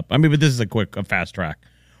time is up. I mean, but this is a fast track.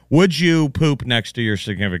 Would you poop next to your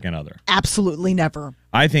significant other? Absolutely never.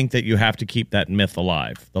 I think that you have to keep that myth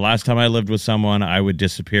alive. The last time I lived with someone, I would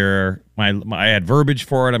disappear. I had verbiage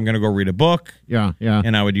for it. I'm going to go read a book. Yeah.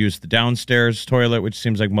 And I would use the downstairs toilet, which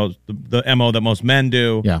seems like the MO that most men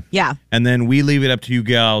do. Yeah. And then we leave it up to you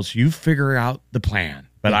gals. You figure out the plan.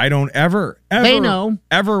 But I don't ever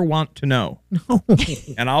want to know. No.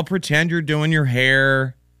 And I'll pretend you're doing your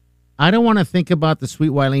hair. I don't want to think about the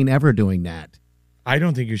sweet Wileen ever doing that. I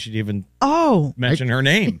don't think you should even mention her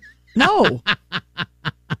name. No.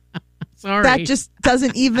 Sorry. That just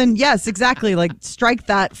doesn't even, yes, exactly. Like, strike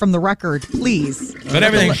that from the record, please. But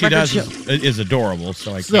everything she does is adorable,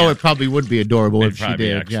 so I can't. So it probably would be adorable if she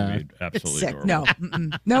did. Absolutely It's sick. adorable. No.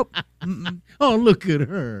 Mm-mm. Nope. Mm-mm. Oh, look at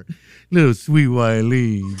her. Little sweet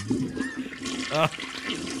Wileen.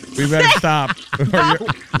 We better stop,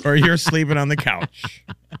 or you're sleeping on the couch.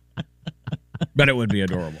 But it would be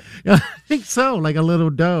adorable. I think so, like a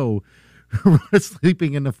little doe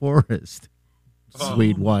sleeping in the forest.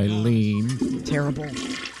 Sweet Wileen. Terrible.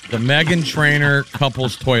 The Meghan Trainor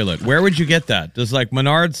couples toilet. Where would you get that? Does like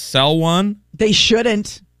Menards sell one? They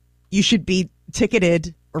shouldn't. You should be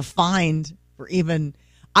ticketed or fined for even...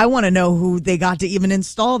 I want to know who they got to even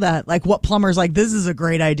install that. Like, what plumber's like, this is a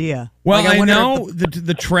great idea. Well, like, I know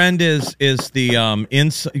the trend is the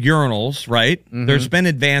urinals, right? Mm-hmm. There's been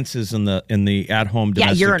advances in the at-home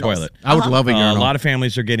domestic toilet. I would love a urinal. A lot of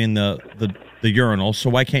families are getting the urinal, so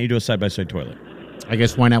why can't you do a side-by-side toilet? I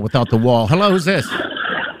guess why not without the wall? Hello, who's this?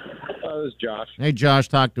 This is Josh. Hey, Josh,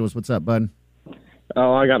 talk to us. What's up, bud?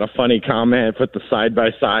 Oh, I got a funny comment. Put the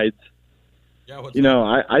side-by-sides. You know,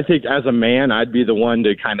 I think as a man, I'd be the one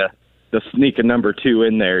to kind of sneak a number 2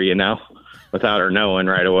 in there, you know, without her knowing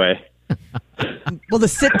right away. Well, the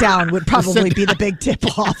sit down would probably be the big tip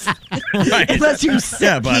off. Right. Unless you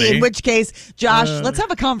sit pee, in which case, Josh, let's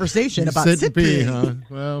have a conversation about sit pee. Huh?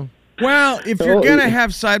 Well, if you're going to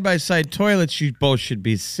have side-by-side toilets, you both should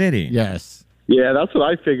be sitting. Yes. Yeah, that's what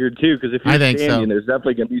I figured, too, because if you're standing, there's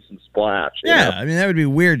definitely going to be some splash. Yeah, know? I mean, that would be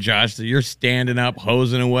weird, Josh, that you're standing up,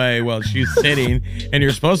 hosing away while she's sitting, and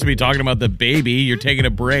you're supposed to be talking about the baby. You're taking a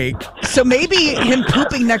break. So maybe him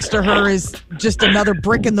pooping next to her is just another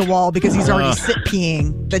brick in the wall because he's already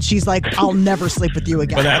sit-peeing, that she's like, I'll never sleep with you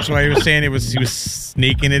again. But that's why he was saying he was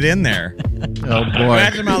sneaking it in there. Oh, boy.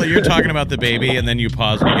 Imagine, Molly, you're talking about the baby, and then you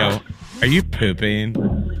pause and you go, are you pooping?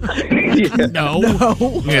 No.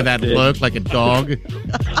 You hear that look like a dog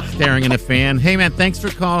staring in a fan. Hey, man, thanks for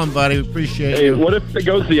calling, buddy. We appreciate you. What if it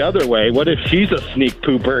goes the other way? What if she's a sneak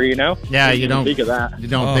pooper, you know? Yeah, you don't think of that. You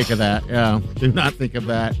don't think of that. Yeah, do not think of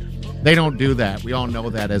that. They don't do that. We all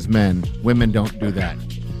know that as men. Women don't do that.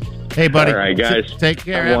 Hey, buddy. All right, guys. Take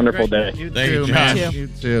care. Have a wonderful day. You Thank too, you, man. Josh. You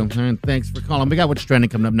too. And thanks for calling. We got what's trending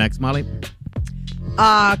coming up next, Molly.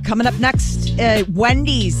 Coming up next,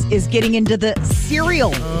 Wendy's is getting into the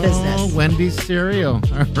cereal business. Oh, Wendy's cereal.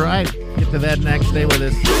 All right. Get to that next. Stay with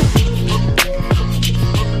us.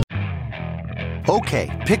 Okay,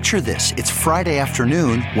 picture this. It's Friday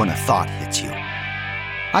afternoon when a thought hits you.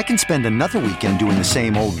 I can spend another weekend doing the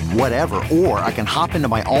same old whatever, or I can hop into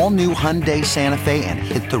my all-new Hyundai Santa Fe and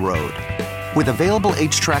hit the road. With available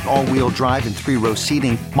H-Track all-wheel drive and 3-row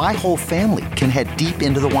seating, my whole family can head deep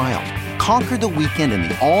into the wild. Conquer the weekend in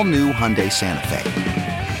the all-new Hyundai Santa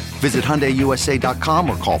Fe. Visit HyundaiUSA.com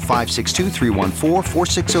or call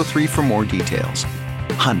 562-314-4603 for more details.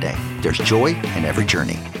 Hyundai, there's joy in every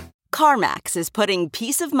journey. CarMax is putting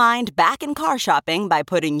peace of mind back in car shopping by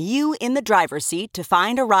putting you in the driver's seat to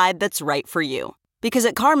find a ride that's right for you. Because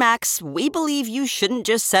at CarMax, we believe you shouldn't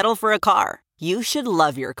just settle for a car. You should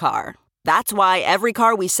love your car. That's why every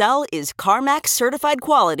car we sell is CarMax certified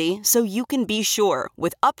quality, so you can be sure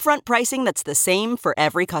with upfront pricing that's the same for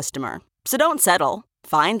every customer. So don't settle.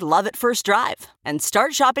 Find love at first drive and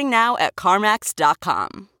start shopping now at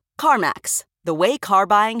CarMax.com. CarMax, the way car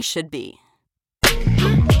buying should be.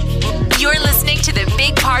 You're listening to the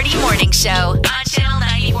Big Party Morning Show on Channel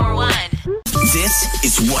 94.1. This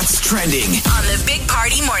is what's trending on the Big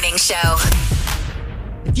Party Morning Show.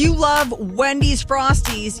 If you love Wendy's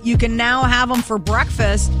Frosties, you can now have them for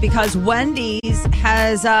breakfast because Wendy's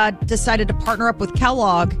has decided to partner up with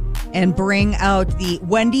Kellogg and bring out the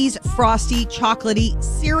Wendy's Frosty Chocolatey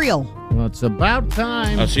cereal. Well, it's about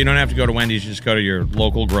time. Oh, so you don't have to go to Wendy's. You just go to your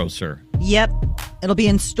local grocer. Yep. It'll be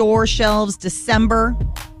in store shelves December.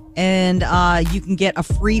 And you can get a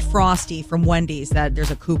free Frosty from Wendy's. That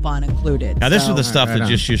there's a coupon included. Now, this is the stuff right that on.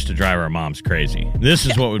 just used to drive our moms crazy. This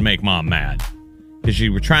is what would make mom mad. Because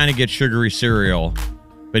you were trying to get sugary cereal,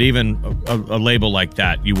 but even a label like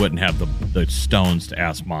that, you wouldn't have the stones to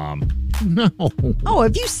ask mom. No. Oh,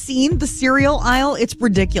 have you seen the cereal aisle? It's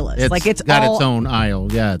ridiculous. It's got all, its own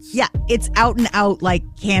aisle. Yeah. It's out and out like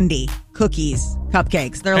candy, cookies,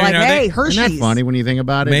 cupcakes. They're like, hey, Hershey's. Isn't that funny when you think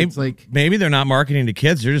about it? It's like, maybe they're not marketing to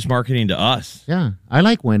kids. They're just marketing to us. yeah, I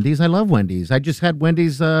like Wendy's. I love Wendy's. I just had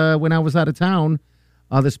Wendy's when I was out of town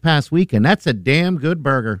this past weekend. That's a damn good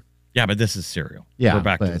burger. Yeah, but this is cereal. Yeah, We're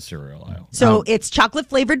back to but- the cereal aisle. So it's chocolate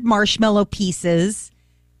flavored marshmallow pieces,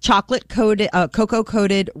 chocolate coated, cocoa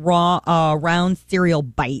coated raw round cereal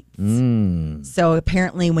bites. So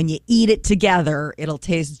apparently, when you eat it together, it'll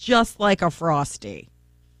taste just like a Frosty.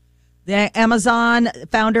 The Amazon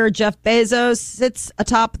founder Jeff Bezos sits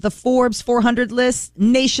atop the Forbes 400 list,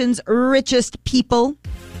 nation's richest people,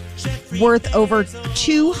 worth over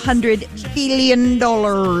 $200 billion.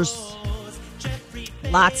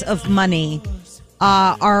 Lots of money.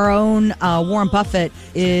 Our own Warren Buffett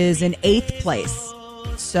is in 8th place.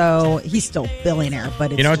 So he's still billionaire,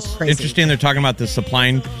 but it's It's just crazy. interesting. They're talking about the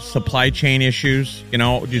supply chain issues.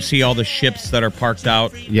 Do you see all the ships that are parked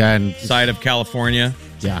out side of California?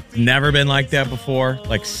 Yeah. Never been like that before.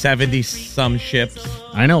 Like 70-some ships.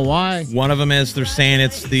 I know why. One of them is they're saying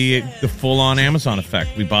it's the full-on Amazon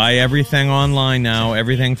effect. We buy everything online now,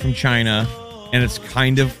 everything from China, and it's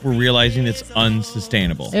we're realizing it's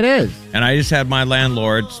unsustainable. It is. And I just had my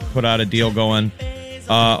landlords put out a deal going,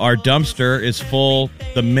 our dumpster is full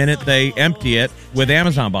the minute they empty it with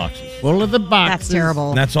Amazon boxes. Full of the boxes. That's terrible.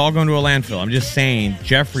 And that's all going to a landfill. I'm just saying,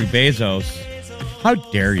 Jeffrey Bezos, how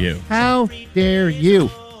dare you? How dare you?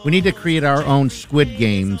 We need to create our own Squid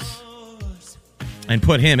Games. And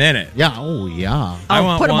put him in it. Yeah. Oh, yeah.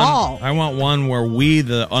 Put them all. I want one where we,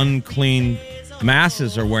 the unclean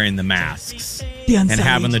masses, are wearing the masks and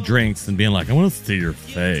having the drinks and being like, I want to see your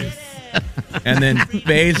face. And then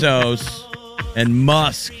Bezos and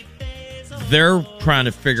Musk, they're trying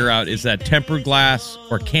to figure out, is that tempered glass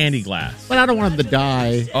or candy glass? But I don't want them to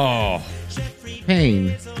die. Oh.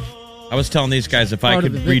 Pain. I was telling these guys if I Part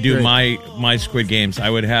could of the redo victory. my Squid Games, I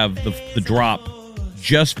would have the drop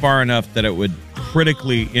just far enough that it would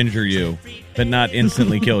critically injure you, but not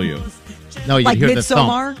instantly kill you. No, you like hear the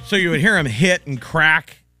Midsommar? So you would hear them hit and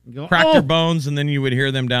crack Go, their bones, and then you would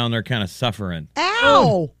hear them down there kind of suffering.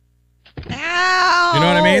 Ow! Ow! You know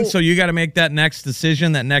what I mean? So you got to make that next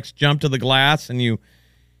decision, that next jump to the glass, and you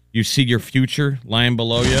see your future lying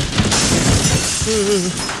below you.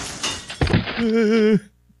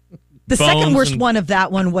 The second Bones worst and- one of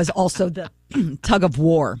that one was also the tug of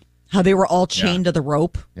war. How they were all chained to the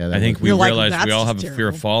rope. Yeah, I think we You're like, realized "That's we all have just a fear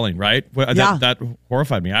of terrible." falling, right? Well, Yeah. That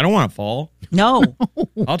horrified me. I don't want to fall. No.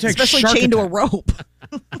 I'll take Especially shark chained to a attack. rope.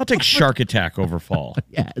 I'll take shark attack over fall.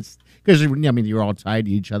 Yes. Because, you're all tied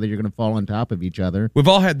to each other. You're going to fall on top of each other. We've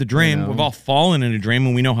all had the dream. You know. We've all fallen in a dream,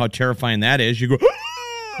 and we know how terrifying that is. You go,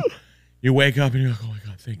 you wake up, and you're like, oh, my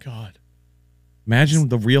God, thank God. Imagine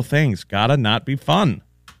the real things. Gotta not be fun.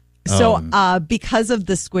 So, because of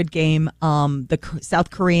the Squid Game,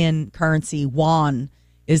 South Korean currency won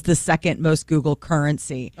is the second most Googled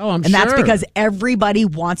currency. Oh, I'm and that's sure. because everybody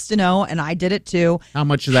wants to know, and I did it too. How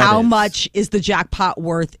much of that How is? much is the jackpot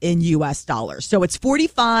worth in U.S. dollars? So it's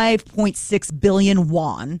 45.6 billion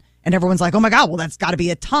won, and everyone's like, "Oh my God, well that's got to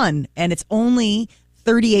be a ton," and it's only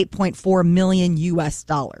 38.4 million U.S.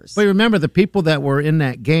 dollars. But remember, the people that were in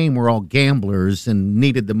that game were all gamblers and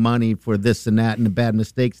needed the money for this and that and the bad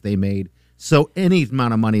mistakes they made. So any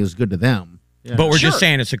amount of money was good to them. Yeah. But we're Sure. just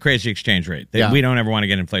saying it's a crazy exchange rate. Yeah. We don't ever want to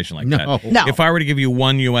get inflation like No. that. No. If I were to give you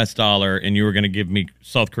 $1 US and you were going to give me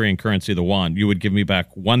South Korean currency, the won, you would give me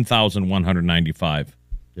back $1,195.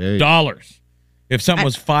 If something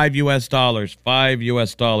was $5 US, $5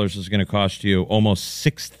 US is going to cost you almost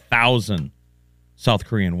 6,000 South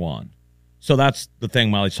Korean won. So that's the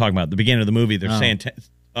thing Molly's talking about. At the beginning of the movie, they're saying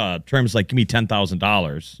terms like, give me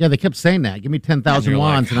 $10,000. Yeah, they kept saying that. Give me 10,000 you're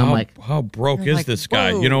wands. like, and I'm like, how broke You're is like, this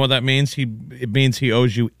guy? whoa. You know what that means? It means he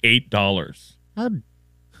owes you $8. how?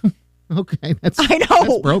 Okay, that's I That's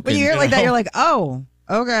know. broken. When you hear it like that, you're like, "Oh,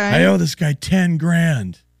 okay." I owe this guy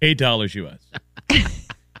 $10,000. $8 US.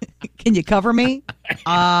 Can you cover me?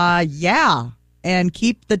 Yeah. And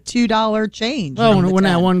keep the $2 change. Well, on the when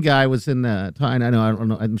that 10. one guy was in the, I don't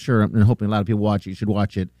know, I'm sure, I'm hoping a lot of people watch it. You should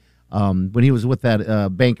watch it. when he was with that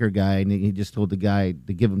banker guy, and he just told the guy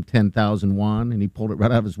to give him 10,000 won, and he pulled it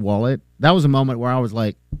right out of his wallet. That was a moment where I was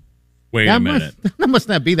like, Wait a minute. That must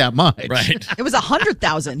not be that much. Right. It was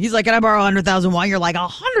 100,000. He's like, can I borrow 100,000 won? You're like,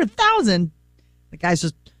 100,000? The guy's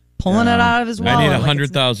just pulling it out of his wallet. I need like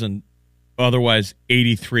 100,000, otherwise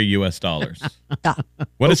 $83 US. Yeah.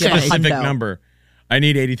 What is a Okay. specific Hundo. number? I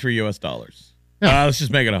need $83 US. Let's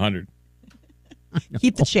just make it 100.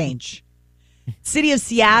 Keep the change. City of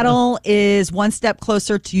Seattle is one step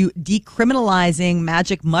closer to decriminalizing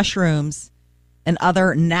magic mushrooms and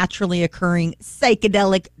other naturally occurring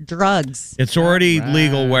psychedelic drugs. It's already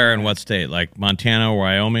legal where in what state? Like Montana or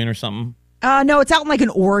Wyoming or something? No, it's out in like in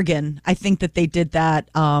Oregon. I think that they did that.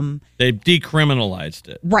 They decriminalized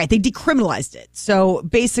it. Right, they decriminalized it. So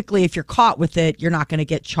basically, if you're caught with it, you're not going to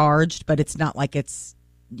get charged, but it's not like it's,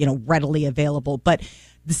 readily available. But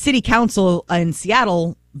the city council in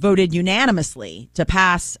Seattle voted unanimously to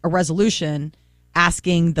pass a resolution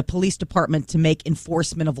asking the police department to make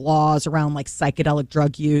enforcement of laws around like psychedelic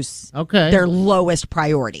drug use their lowest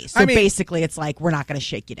priority. So basically, it's like, we're not going to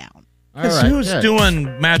shake you down. All right, who's good.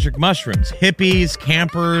 doing magic mushrooms? Hippies,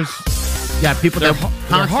 campers? Yeah, people They're, that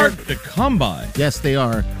they're hard to come by. Yes, they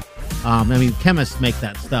are. Chemists make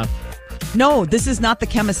that stuff. No, this is not the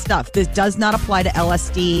chemist stuff. This does not apply to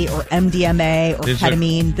LSD or MDMA or These are-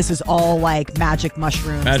 ketamine. This is all like magic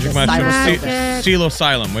mushrooms. Magic the mushrooms, psilocybin.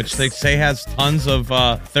 psilocybin, which they say has tons of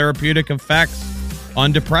therapeutic effects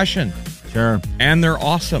on depression. Sure. And they're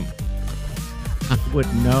awesome. I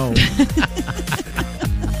wouldn't know.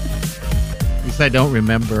 At least I don't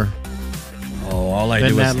remember. Oh, all I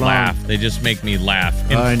Been do that is long. laugh. They just make me laugh.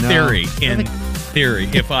 I know. In theory,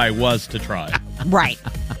 if I was to try. Right.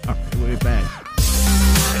 All right, we'll be back.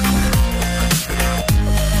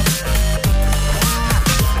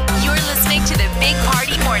 You're listening to the Big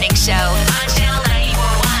Party Morning Show on Channel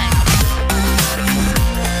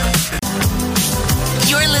 94.1.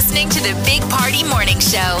 You're listening to the Big Party Morning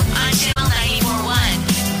Show on Channel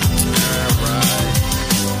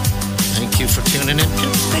 94.1. Thank you for tuning in to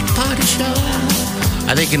the Big Party Show.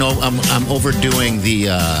 I think, I'm overdoing the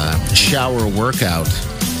shower workout.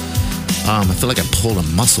 I feel like I pulled a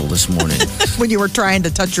muscle this morning. When you were trying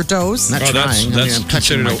to touch your toes? Not trying. I'm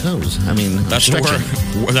touching my toes.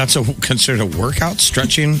 That's considered a workout,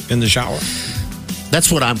 stretching in the shower.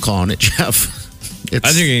 That's what I'm calling it, Jeff. I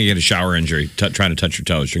think you're going to get a shower injury trying to touch your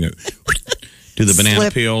toes. You're going to do the banana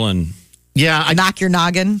Slip. peel and... Yeah, knock your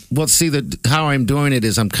noggin. Well, see, how I'm doing it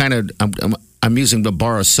is I'm using the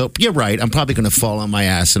bar of soap. You're right. I'm probably going to fall on my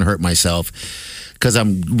ass and hurt myself because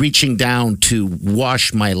I'm reaching down to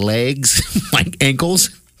wash my legs, my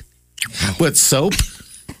ankles, with soap.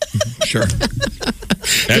 Sure.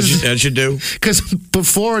 As you do. Because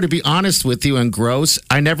before, to be honest with you, and gross,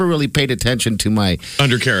 I never really paid attention to my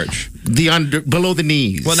undercarriage, below the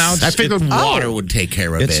knees. Well, now I figured water would take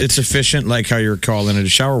care of it. It's efficient, like how you're calling it a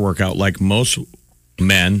shower workout. Like most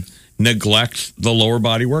men neglect the lower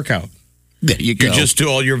body workout. There you go. You just do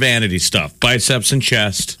all your vanity stuff, biceps and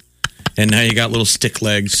chest. And now you got little stick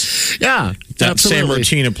legs. Yeah, that absolutely. same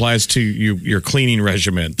routine applies to your cleaning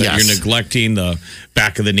regimen. That Yes. you're neglecting the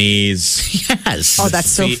back of the knees. Yes. Oh, that's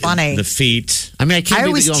so funny. The feet. I mean, I can't I be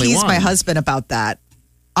always the only tease one. my husband about that,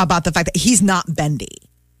 about the fact that he's not bendy.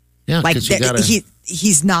 Yeah, Like 'cause you gotta-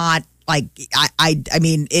 he's not like I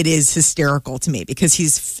mean, it is hysterical to me because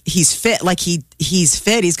he's fit. Like he's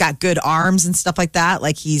fit. He's got good arms and stuff like that.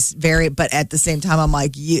 Like he's very. But at the same time, I'm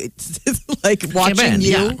like like watching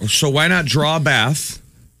you. So why not draw a bath?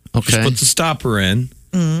 Okay. Just put the stopper in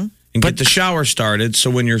and get the shower started. So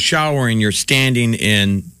when you're showering, you're standing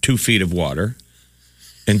in 2 feet of water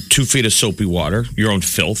and 2 feet of soapy water, your own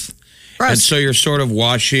filth. Gross. And so you're sort of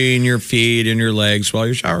washing your feet and your legs while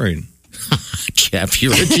you're showering. Jeff,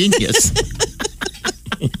 you're a genius.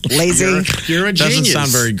 Lazy. You're a Doesn't genius.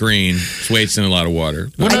 sound very green. It's wasting a lot of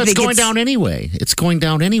water. Well, no, I it's think going it's- down anyway. It's going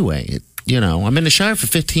down anyway. I'm in the shower for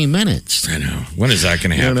 15 minutes. I know. When is that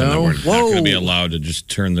going to happen? know? That we're not going to be allowed to just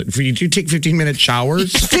turn the... Do you take 15-minute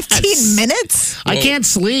showers? 15 minutes? I can't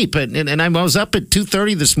sleep. And I was up at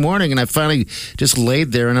 2:30 this morning, and I finally just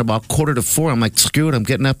laid there, and about 3:45, I'm like, screw it, I'm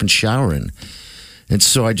getting up and showering. And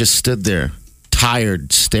so I just stood there,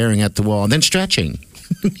 tired, staring at the wall, and then stretching.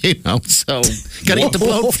 So got to get the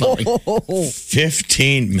blood flowing.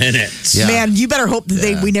 15 minutes. Yeah. Man, you better hope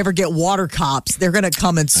that we never get water cops. They're going to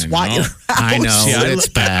come and swat your house. I know. See, it's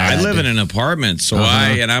bad. I live in an apartment, so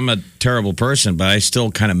I'm a terrible person, but I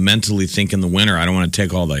still kind of mentally think in the winter I don't want to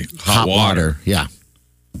take all the hot water. Yeah.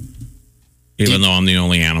 Even though I'm the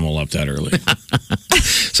only animal up that early.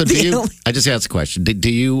 So do you? I just asked a question.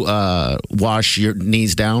 Do you wash your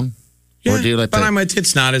knees down? Or do you let but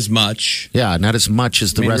it's not as much. Yeah, not as much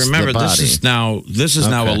as the rest remember, of the body. This is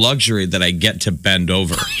now a luxury that I get to bend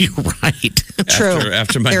over. You're right. True.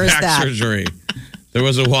 After my back surgery. There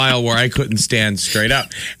was a while where I couldn't stand straight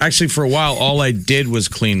up. Actually, for a while, all I did was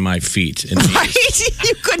clean my feet and knees. Right?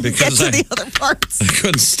 You couldn't get to the other parts. I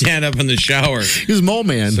couldn't stand up in the shower. He was mole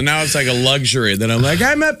man. So now it's like a luxury that I'm like,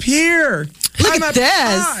 I'm up here. I'm up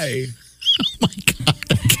high. Oh, my God.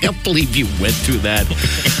 I can't believe you went through that.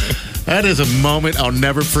 That is a moment I'll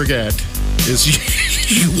never forget. Is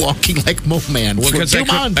you walking like Mole Man for 2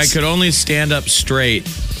 months. I could only stand up straight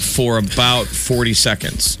for about 40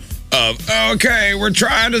 seconds. Okay, we're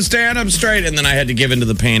trying to stand up straight. And then I had to give into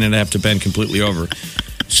the pain and I have to bend completely over.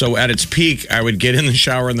 So at its peak, I would get in the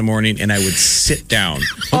shower in the morning and I would sit down.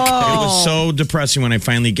 It was so depressing when I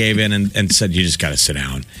finally gave in and said, you just got to sit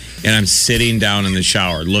down. And I'm sitting down in the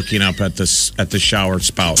shower, looking up at the shower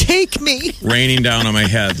spout. Take me. Raining down on my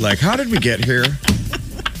head. Like, how did we get here?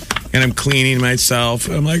 And I'm cleaning myself.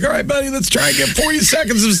 I'm like, all right, buddy, let's try and get 40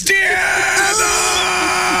 seconds of stand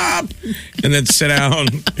up. And then sit down.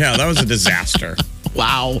 Yeah, that was a disaster.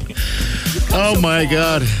 Wow. Oh, my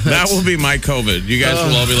God. That will be my COVID. You guys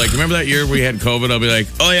will all be like, remember that year we had COVID? I'll be like,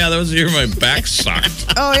 oh, yeah, that was the year my back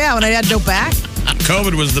sucked. Oh, yeah, when I had no back?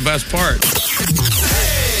 COVID was the best part.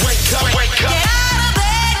 Wake up, wake up. Get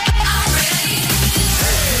out of bed.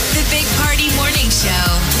 The Big Party Morning Show.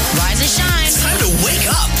 Rise and shine. It's time to wake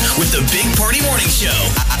up with the Big Party Morning Show.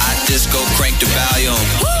 I just go crank the volume.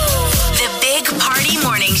 The Big Party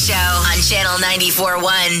Morning Show on Channel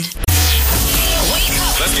 94.1.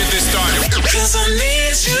 Let's get this started.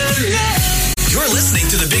 You're listening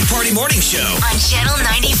to the Big Party Morning Show on Channel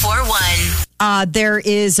 94.1. There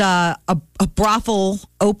is a brothel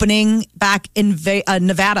opening back in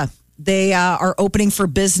Nevada. They are opening for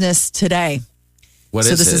business today.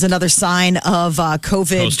 This is another sign of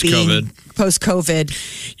COVID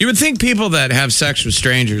post-COVID. You would think people that have sex with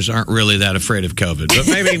strangers aren't really that afraid of COVID, but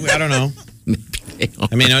maybe, I don't know.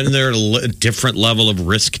 I mean, aren't there a different level of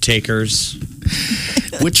risk takers?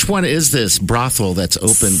 Which one is this brothel that's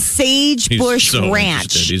open? Sagebush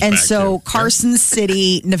Ranch. And so Carson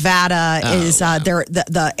City, Nevada is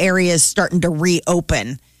the area is starting to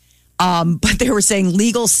reopen. But they were saying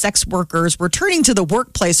legal sex workers returning to the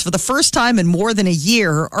workplace for the first time in more than a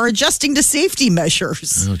year are adjusting to safety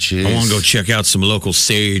measures. Oh, geez. I want to go check out some local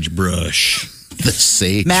sagebrush. The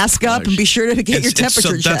sage. Mask up and be sure to get your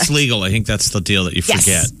temperature checked. That's legal. I think that's the deal that you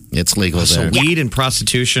forget. It's legal so there. Weed and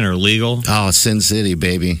prostitution are legal? Oh, Sin City,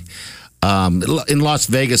 baby. In Las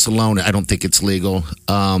Vegas alone, I don't think it's legal.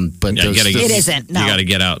 But it isn't. No. You got to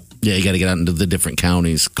get out. Yeah, you got to get out into the different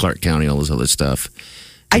counties, Clark County, all this other stuff.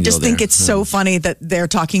 I just think it's so funny that they're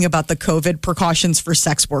talking about the COVID precautions for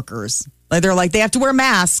sex workers. Like they're like, they have to wear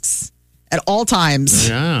masks at all times.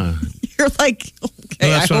 Yeah. You're like, okay,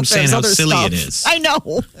 well, that's what I'm saying, how silly it is. I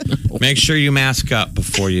know. Make sure you mask up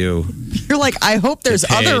before you. You're like, I hope there's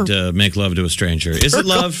other. To make love to a stranger. Is it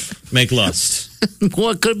love? Make lust.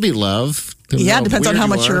 Well, it could be love. Yeah, it depends on how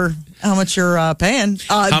much you're paying.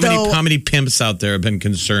 How many pimps out there have been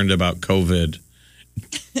concerned about COVID?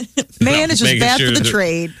 Man, it's just bad for the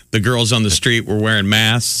trade. The girls on the street were wearing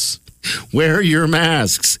masks. Wear your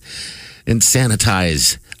masks and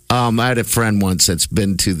sanitize. I had a friend once that's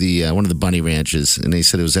been to the one of the bunny ranches, and they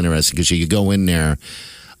said it was interesting because you go in there,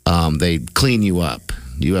 they clean you up.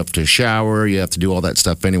 You have to shower. You have to do all that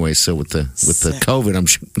stuff anyway. So with the COVID, I'm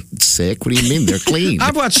sick. What do you mean? They're clean.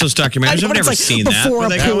 I've watched those documentaries. I've never seen that. Where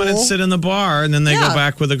they go in and sit in the bar, and then they go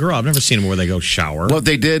back with a girl. I've never seen them where they go shower. Well,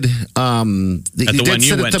 they did. At the one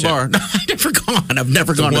you went to. Bar. No, I've never gone. I've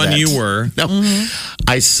never gone to that. The one you were. No. Mm-hmm.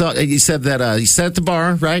 I saw. You said that you sat at the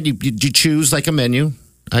bar, right? You choose like a menu,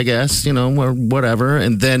 I guess, or whatever.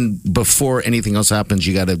 And then before anything else happens,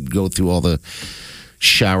 you got to go through all the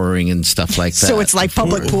showering and stuff like that. So it's like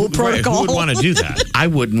public pool protocol. Who would want to do that? I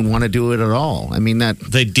wouldn't want to do it at all. I mean, that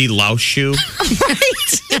they delouse you.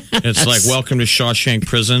 Right. It's like welcome to Shawshank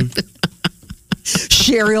Prison.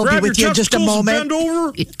 Sherry will be with you in just a moment. Bend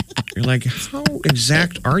over. You're like, how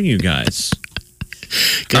exact are you guys?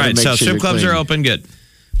 All right, so strip clubs are open. Good.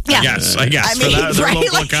 Yeah. I guess. For that, their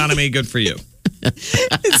local economy, good for you.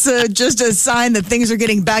 It's just a sign that things are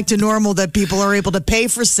getting back to normal, that people are able to pay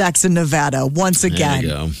for sex in Nevada once again.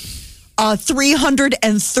 There you go. A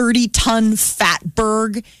 330-ton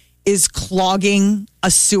fatberg is clogging a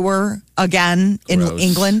sewer again in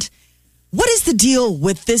England. What is the deal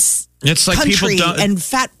with this country and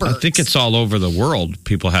fatbergs? I think it's all over the world.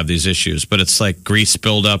 People have these issues, but it's like grease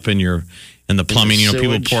buildup in the plumbing.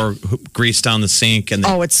 People pour grease down the sink, and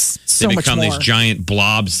it's so they much become more. these giant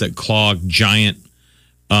blobs that clog giant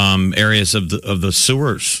areas of the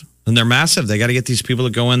sewers. And they're massive. They got to get these people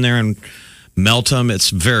to go in there and melt them. It's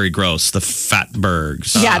very gross. The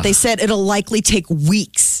fatbergs. Yeah, they said it'll likely take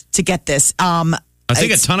weeks to get this. I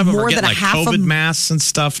think a ton of them are getting like COVID masks and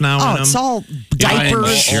stuff now. Oh, in them. It's all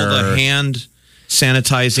diapers. All the hand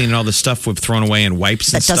sanitizing and all the stuff we've thrown away and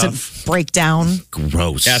wipes and that stuff. Doesn't break down.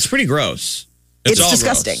 Gross. Yeah, it's pretty gross. It's all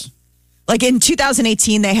disgusting. Gross. Like in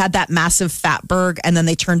 2018, they had that massive fatberg, and then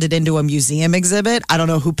they turned it into a museum exhibit. I don't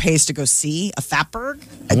know who pays to go see a fatberg.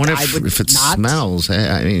 I wonder if it smells.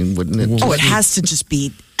 I mean, wouldn't it? Oh, it has to just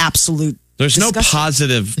be absolute. There's disgusting. no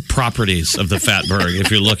positive properties of the fatberg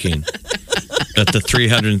if you're looking at the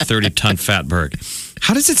 330-ton fatberg.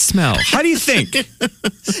 How does it smell? How do you think?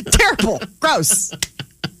 Terrible. Gross.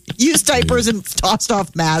 Used diapers and tossed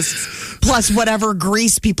off masks, plus whatever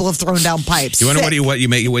grease people have thrown down pipes. You wonder what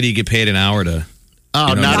do you get paid an hour to? Oh,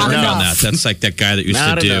 not enough. On that. That's like that guy that used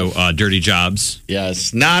to do dirty jobs.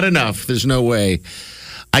 Yes, not enough. There's no way.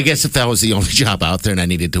 I guess if that was the only job out there and I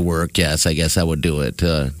needed to work, yes, I guess I would do it.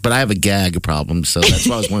 But I have a gag problem, so that's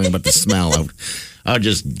why I was wondering about the smell. I would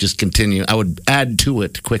just continue. I would add to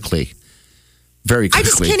it quickly, very quickly. I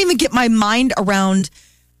just can't even get my mind around.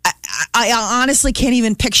 I honestly can't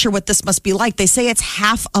even picture what this must be like. They say it's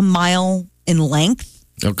half a mile in length.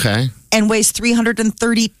 Okay. And weighs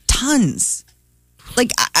 330 tons.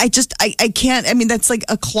 Like, I can't. I mean, that's like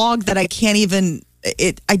a clog that I can't even.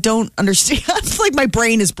 I don't understand. It's like my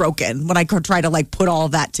brain is broken when I try to like put all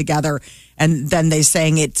of that together. And then they're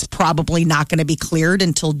saying it's probably not going to be cleared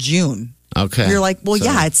until June. Okay. You're like, well,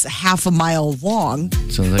 yeah, it's half a mile long.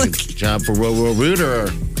 So like a job for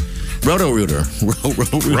Roto-Rooter. Roto-Rooter.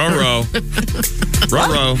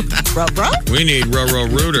 Roro. We need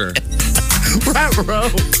Roro-Rooter. Roro.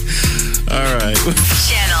 All right.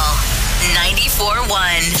 Channel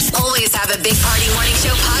 94.1. Always have a Big Party Morning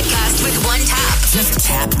Show podcast with one tap. Just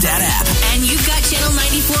tap that app. And you've got Channel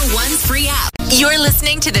 94.1's free app. You're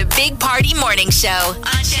listening to the Big Party Morning Show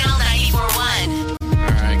on Channel 94.1. All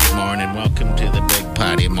right, good morning. Welcome to the Big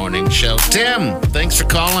Party Morning Show. Tim, thanks for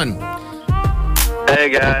calling. Hey,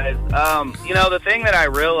 guys. The thing that I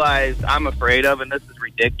realized I'm afraid of, and this is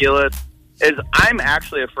ridiculous, is I'm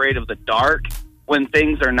actually afraid of the dark when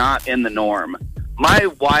things are not in the norm. My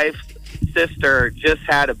wife's sister just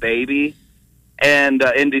had a baby and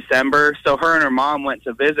in December, so her and her mom went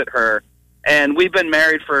to visit her. And we've been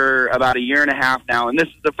married for about a year and a half now, and this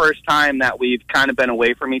is the first time that we've kind of been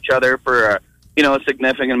away from each other for a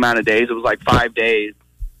significant amount of days. It was like 5 days.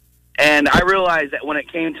 And I realized that when it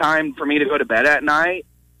came time for me to go to bed at night,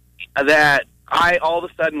 that I all of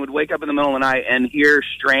a sudden would wake up in the middle of the night and hear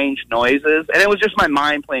strange noises. And it was just my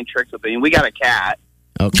mind playing tricks with me. And we got a cat.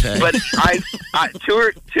 Okay. But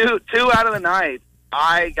two out of the night,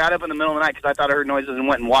 I got up in the middle of the night because I thought I heard noises and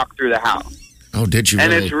went and walked through the house. Oh, did you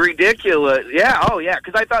And really? it's ridiculous. Yeah,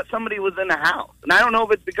 because I thought somebody was in the house. And I don't know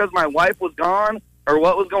if it's because my wife was gone or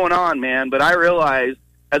what was going on, man. But I realized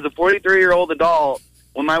as a 43-year-old adult,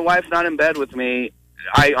 when my wife's not in bed with me,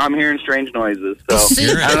 I'm hearing strange noises. So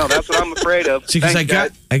I don't know. That's what I'm afraid of. See, because I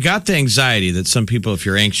got the anxiety that some people, if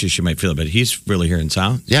you're anxious, you might feel it, but he's really hearing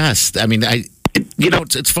sound. Yes, I mean,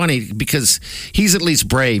 it's funny because he's at least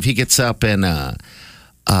brave. He gets up and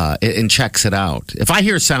checks it out. If I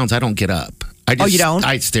hear sounds, I don't get up. You don't?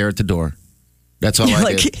 I stare at the door. That's all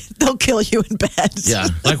I do. They'll kill you in bed. Yeah.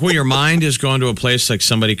 Like when your mind is going to a place like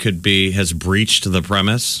somebody has breached the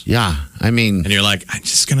premise. Yeah. I mean. And you're like, I'm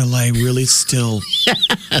just going to lie really still.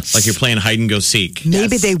 Yes. Like you're playing hide and go seek.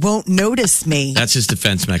 Maybe they won't notice me. That's his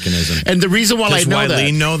defense mechanism. And the reason why I know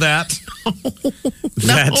Wileen know that?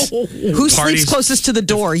 Who sleeps closest to the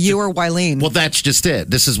door, you or Wileen? Well, that's just it.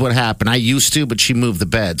 This is what happened. I used to, but she moved the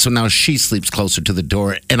bed. So now she sleeps closer to the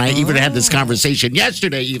door. And I even had this conversation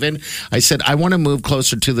yesterday even. I said, I want to move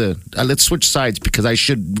closer to the... let's switch sides because I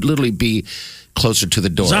should literally be closer to the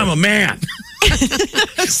door. 'Cause I'm a man.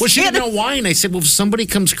 Well, she didn't know why. And I said, well, if somebody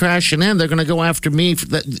comes crashing in, they're going to go after me,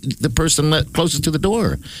 the person closest to the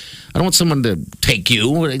door. I don't want someone to take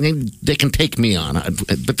you. They can take me on.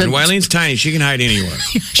 But then Wileen's tiny. She can hide anywhere.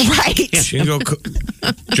 Right. She can go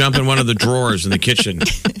jump in one of the drawers in the kitchen.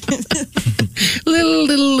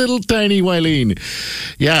 little tiny Wileen.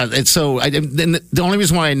 Yeah, and so the only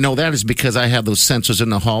reason why I know that is because I have those sensors in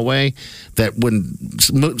the hallway that when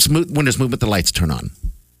there's movement, the lights turn on.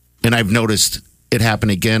 And I've noticed it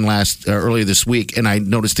happen again earlier this week, and I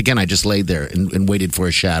noticed again. I just laid there and waited for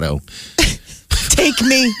a shadow. Take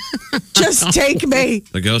me, just take me.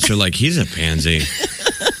 The ghosts are like, he's a pansy.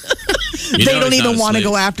 They don't even want to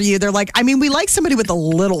go after you. They're like, I mean, we like somebody with a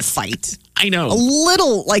little fight. I know. A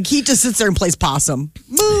little, like he just sits there and plays possum.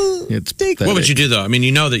 What would you do though? I mean,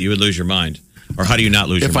 you know that you would lose your mind. Or how do you not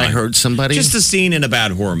lose your If mind? I heard somebody? Just a scene in a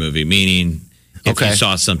bad horror movie, meaning if you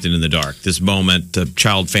saw something in the dark. This moment, the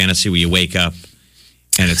child fantasy where you wake up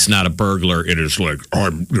and it's not a burglar. It is like,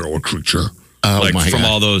 I'm a creature. Oh, my from God.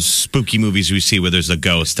 all those spooky movies we see where there's a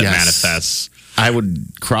ghost that Yes. manifests. I would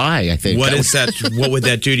cry, I think. What would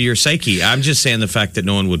that do to your psyche? I'm just saying the fact that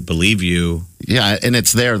no one would believe you. Yeah, and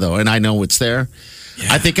it's there, though, and I know it's there.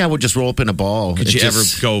 I think I would just roll up in a ball. Could you ever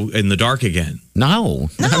go in the dark again? No.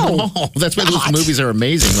 That's why those movies are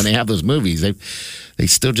amazing when they have those movies. They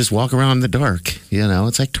still just walk around in the dark. You know,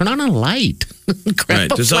 it's like, turn on a light. Right.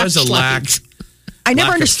 There's always a lack. I never Lack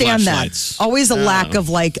of understand that. flashlights. Always a lack of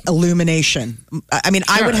like illumination. I mean,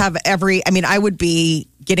 I would have I would be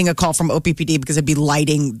getting a call from OPPD because I'd be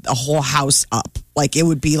lighting the whole house up. Like it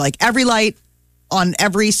would be like every light on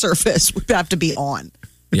every surface would have to be on.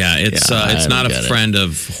 Yeah, it's not a friend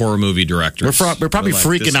of horror movie directors. We're probably They're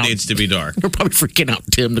like, freaking this out. needs to be dark. We're probably freaking out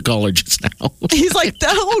Tim, the caller, just now. He's like,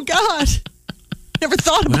 oh God. Never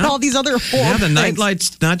thought about all these other horror Yeah, the things. night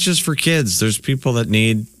light's not just for kids. There's people that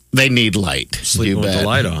need. They need light. Sleeping with the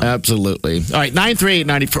light on. Absolutely. All right,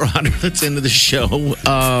 938-9400. Let's end the show.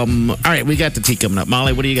 All right, we got the tea coming up.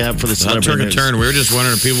 Molly, what do you got for the That celebrity? took a turn. We were just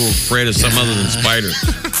wondering if people were afraid of something other than spiders.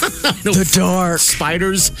 The dark.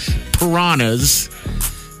 Spiders, piranhas,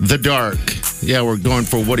 the dark. Yeah, we're going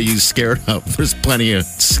for what are you scared of? There's plenty of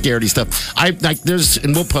scaredy stuff.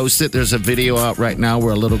 And we'll post it. There's a video out right now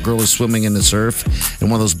where a little girl is swimming in the surf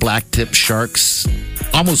and one of those black-tipped sharks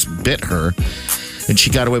almost bit her. And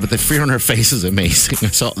she got away, but the fear on her face is amazing.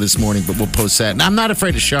 I saw it this morning, but we'll post that. And I'm not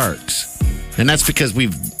afraid of sharks. And that's because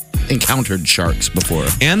we've encountered sharks before.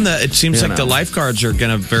 And it seems like the lifeguards are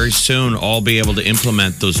going to very soon all be able to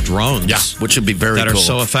implement those drones. Yeah, which would be very that cool. are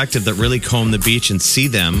so effective that really comb the beach and see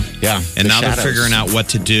them. Yeah. And now shadows. they're figuring out what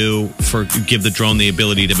to do give the drone the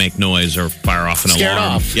ability to make noise or fire off an Scare it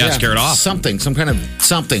alarm. off. Yeah, scare it off. Some kind of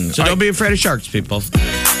something. So don't be afraid of sharks, people.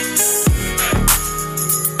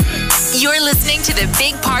 You're listening to the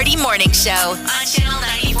Big Party Morning Show on Channel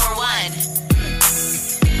 94.1.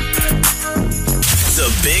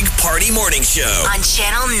 The Big Party Morning Show On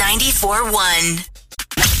Channel 94.1.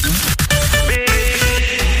 Big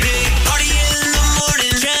Party in the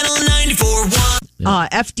morning. Channel 94.1.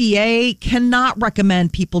 FDA cannot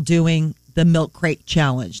recommend people doing the milk crate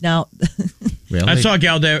challenge. Now, I saw a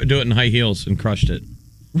gal do it in high heels and crushed it.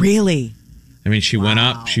 really? I mean, she went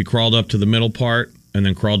up, she crawled up to the middle part, and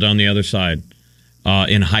then crawled down the other side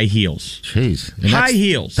in high heels. Jeez. And High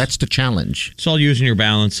heels. That's the challenge. It's all using your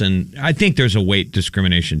balance, and I think there's a weight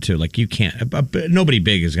discrimination too. Like you can't, nobody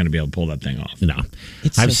big is going to be able to pull that thing off. No.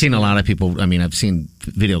 I've seen a lot of people, I've seen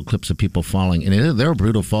video clips of people falling, and they're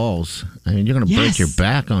brutal falls. I mean, you're going to break your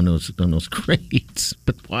back on those crates.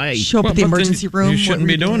 But why? Show up at the emergency room. You shouldn't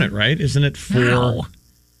be doing it, right? Isn't it for... No.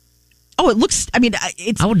 Oh, it looks,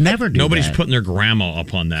 it's... I would never do Nobody's that. putting their grandma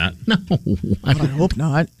up on that. No. I hope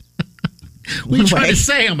not. What are you trying to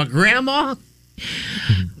say? I'm a grandma?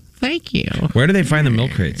 Thank you. Where do they find the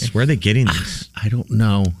milk crates? Where are they getting these? I don't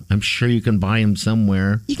know. I'm sure you can buy them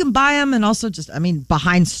somewhere. You can buy them and also just,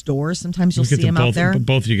 behind stores. Sometimes you'll see them out there.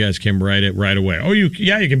 Both of you guys came right away. Oh, you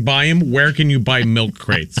can buy them. Where can you buy milk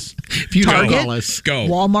crates? If you Target, call us. Go.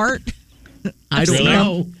 Walmart. I don't Really?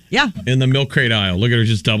 know. Yeah. In the milk crate aisle. Look at her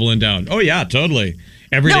just doubling down. Oh, yeah, totally.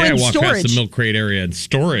 Every day I in walk past storage. the milk crate area and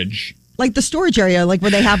storage. Like the storage area, like where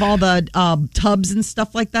they have all the tubs and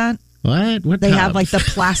stuff like that. What? What? They have tubs? like the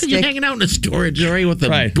plastic. You're hanging out in the storage area with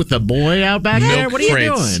the boy out back there. Milk What are you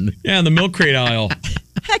crates. doing? Yeah, in the milk crate aisle.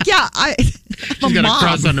 Heck yeah. I'm She's a got mom. a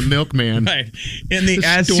cross on the milkman. Right. In the The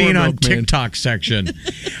as store seen on milkman. TikTok section.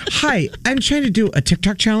 Hi, I'm trying to do a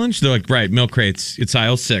TikTok challenge. They're like, right, milk crates. It's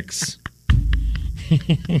aisle 6.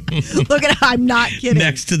 Look at I'm not kidding.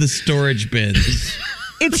 Next to the storage bins.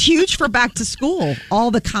 It's huge for back to school.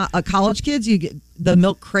 All the college kids, you get the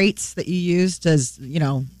milk crates that you used as,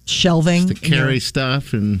 shelving. To carry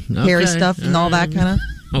stuff and carry stuff and all that kind of.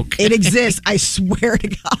 Okay. It exists. I swear to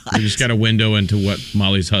God. You just got a window into what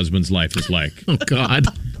Molly's husband's life is like. Oh God.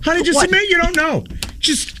 Honey, just admit you don't know.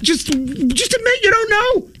 Just admit you don't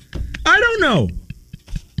know. I don't know.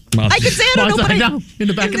 I can say I don't know, but I know. In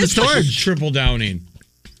the back of the storage. Triple downing.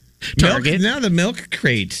 Target. Milk, now the milk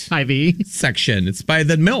crate Ivy section. It's by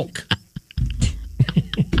the milk.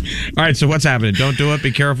 All right, so what's happening? Don't do it.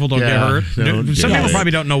 Be careful. Don't get hurt. don't Some do people it.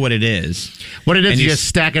 probably don't know what it is. What it is, And you you just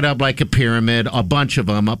stack it up like a pyramid, a bunch of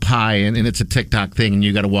them up high, and it's a TikTok thing, and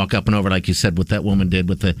you got to walk up and over, like you said, what that woman did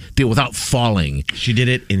with the deal without falling. She did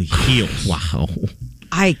it in heels. Wow.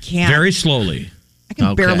 I can't. Very slowly. I can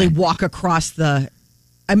Okay. barely walk across the.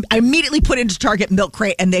 I immediately put into Target milk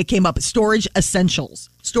crate, and they came up storage essentials,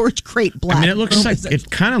 storage crate black. I mean, it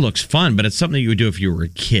kind of looks fun, but it's something you would do if you were a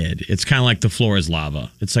kid. It's kind of like the floor is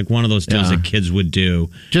lava. It's like one of those deals that kids would do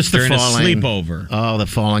just during the falling. a sleepover. Oh, the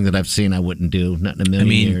falling that I've seen, I wouldn't do. Not in a million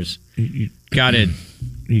years. You got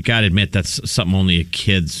to admit that's something only a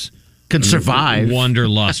kid's can survive.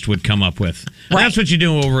 Wanderlust would come up with. Right. That's what you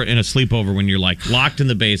do over in a sleepover when you're like locked in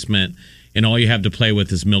the basement and all you have to play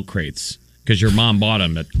with is milk crates because your mom bought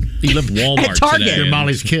them at Walmart at Target. today. Your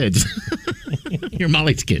Molly's kids. Your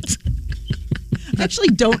Molly's kids. I actually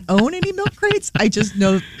don't own any milk crates. I just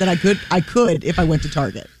know that I could if I went to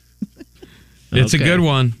Target. It's a good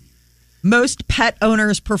one. Most pet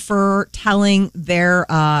owners prefer telling their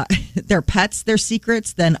pets their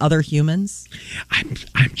secrets than other humans. I'm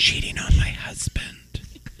cheating on my husband.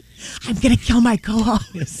 I'm gonna kill my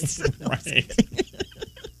co-host. Right.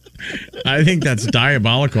 I think that's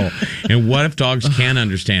diabolical. And what if dogs can't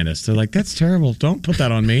understand us? They're like, that's terrible. Don't put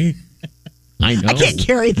that on me. I know. I can't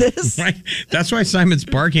carry this. Right. That's why Simon's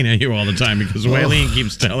barking at you all the time because Waylene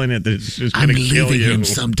keeps telling it that it's just going to kill you. Him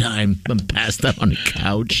sometime. I'm passed out on the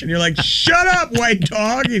couch. And you're like, shut up, white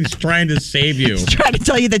dog. He's trying to save you. He's trying to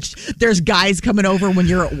tell you that there's guys coming over when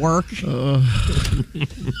you're at work. So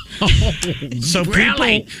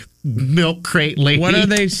really? people, milk crate lady. What are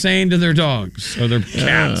they saying to their dogs or their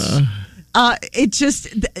cats?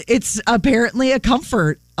 It's apparently a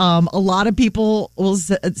comfort. A lot of people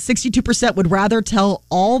 62% would rather tell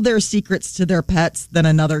all their secrets to their pets than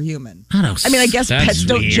another human. I mean, I guess pets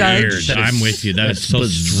don't judge. I'm with you. That is so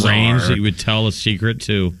strange that you would tell a secret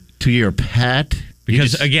to your pet.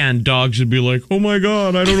 Because again, dogs would be like, "Oh my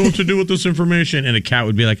God, I don't know what to do with this information," and a cat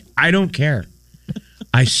would be like, "I don't care.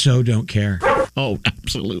 I so don't care." Oh,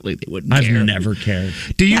 absolutely, they wouldn't. I've care. never cared.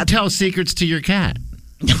 Do you tell secrets to your cat?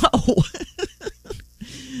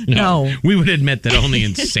 No. We would admit that only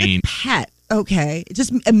insane. Pet. Okay. It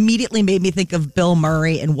just immediately made me think of Bill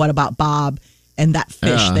Murray and What About Bob and that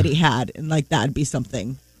fish that he had. And like that'd be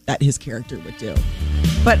something that his character would do.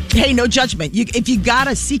 But hey, no judgment. If you got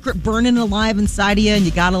a secret burning alive inside of you and you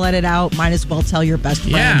got to let it out, might as well tell your best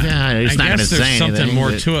friend. Yeah, it's I not guess there's something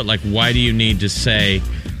more to it. Like, why do you need to say,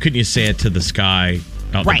 couldn't you say it to the sky?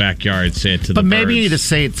 Out in the backyard, say it to the But maybe birds. you need to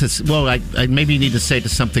say it to, maybe you need to say it to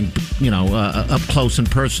something, up close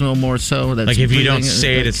and personal more so. That's like if you don't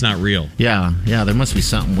say it, it's not real. Yeah, there must be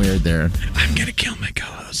something weird there. I'm going to kill my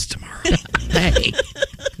co-host tomorrow. Hey,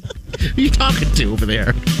 who are you talking to over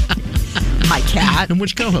there? My cat. And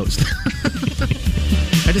which co-host?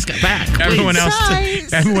 I just got back. Everyone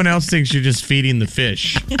else thinks you're just feeding the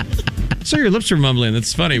fish. So your lips are mumbling.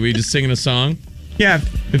 That's funny. Were you just singing a song? Yeah,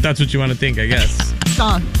 if that's what you want to think, I guess.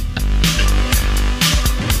 Song.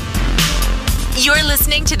 You're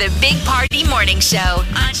listening to the Big Party Morning Show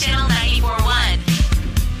on Channel 94.1.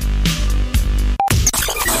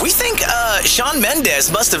 We think Shawn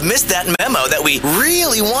Mendes must have missed that memo that we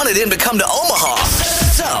really wanted him to come to Omaha.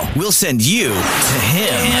 So we'll send you to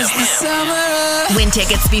him. Win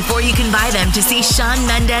tickets before you can buy them to see Shawn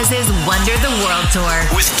Mendes' Wonder the World Tour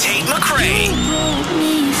with Tate McRae.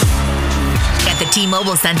 At the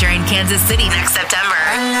T-Mobile Center in Kansas City next September.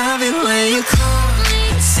 I love it when you call me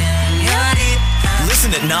señorita.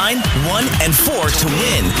 Listen at 9, 1, and 4 to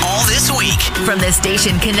win all this week. From the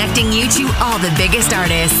station connecting you to all the biggest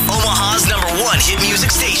artists. Omaha's #1 hit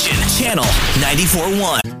music station, Channel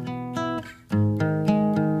 94.1.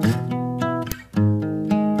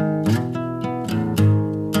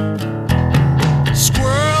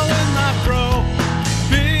 Squirrel in my fro,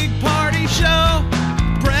 big party show.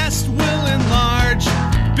 Breast will enlarge,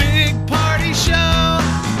 big party show.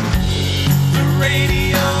 The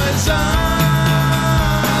radio is on.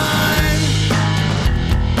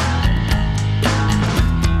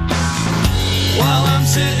 While I'm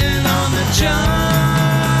sitting on the john.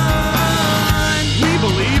 We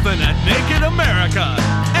believe in a naked America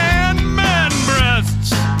and man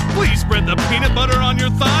breasts. Please spread the peanut butter on your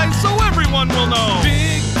thighs so everyone will know.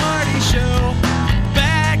 Big party show.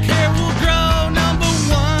 Back hair will grow.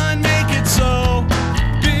 #1, make it so.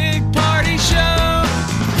 Big party show.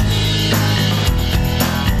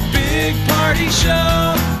 Big party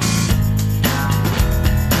show.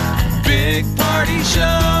 Big party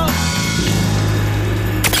show.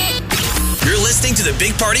 You're listening to the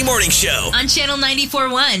Big Party Morning Show On Channel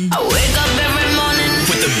 94.1. I wake up every morning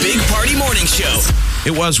with the Big Party Morning Show.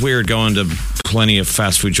 It was weird going to plenty of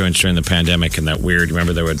fast food joints during the pandemic and that weird.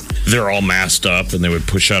 Remember, they're all masked up and they would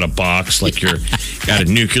push out a box like you're at a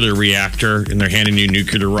nuclear reactor and they're handing you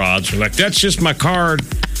nuclear rods. You're like, that's just my card.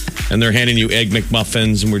 and they're handing you Egg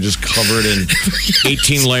McMuffins, and we're just covered in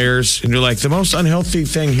 18 layers. And you're like, the most unhealthy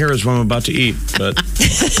thing here is what I'm about to eat. But,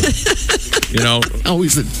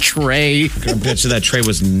 always a tray. I bet you that tray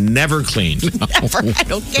was never cleaned. Never. I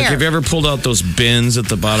don't care. Like, have you ever pulled out those bins at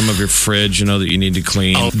the bottom of your fridge, that you need to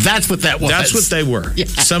clean? Oh, that's what that was. That's what they were. Yeah.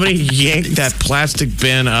 Somebody yanked that plastic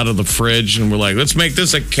bin out of the fridge, and we're like, let's make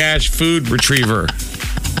this a cash food retriever.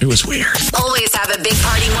 It was weird. Always have a Big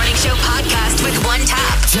Party Morning Show podcast with one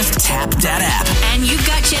tap. Just tap that app. And you've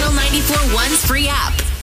got Channel 94.1's free app.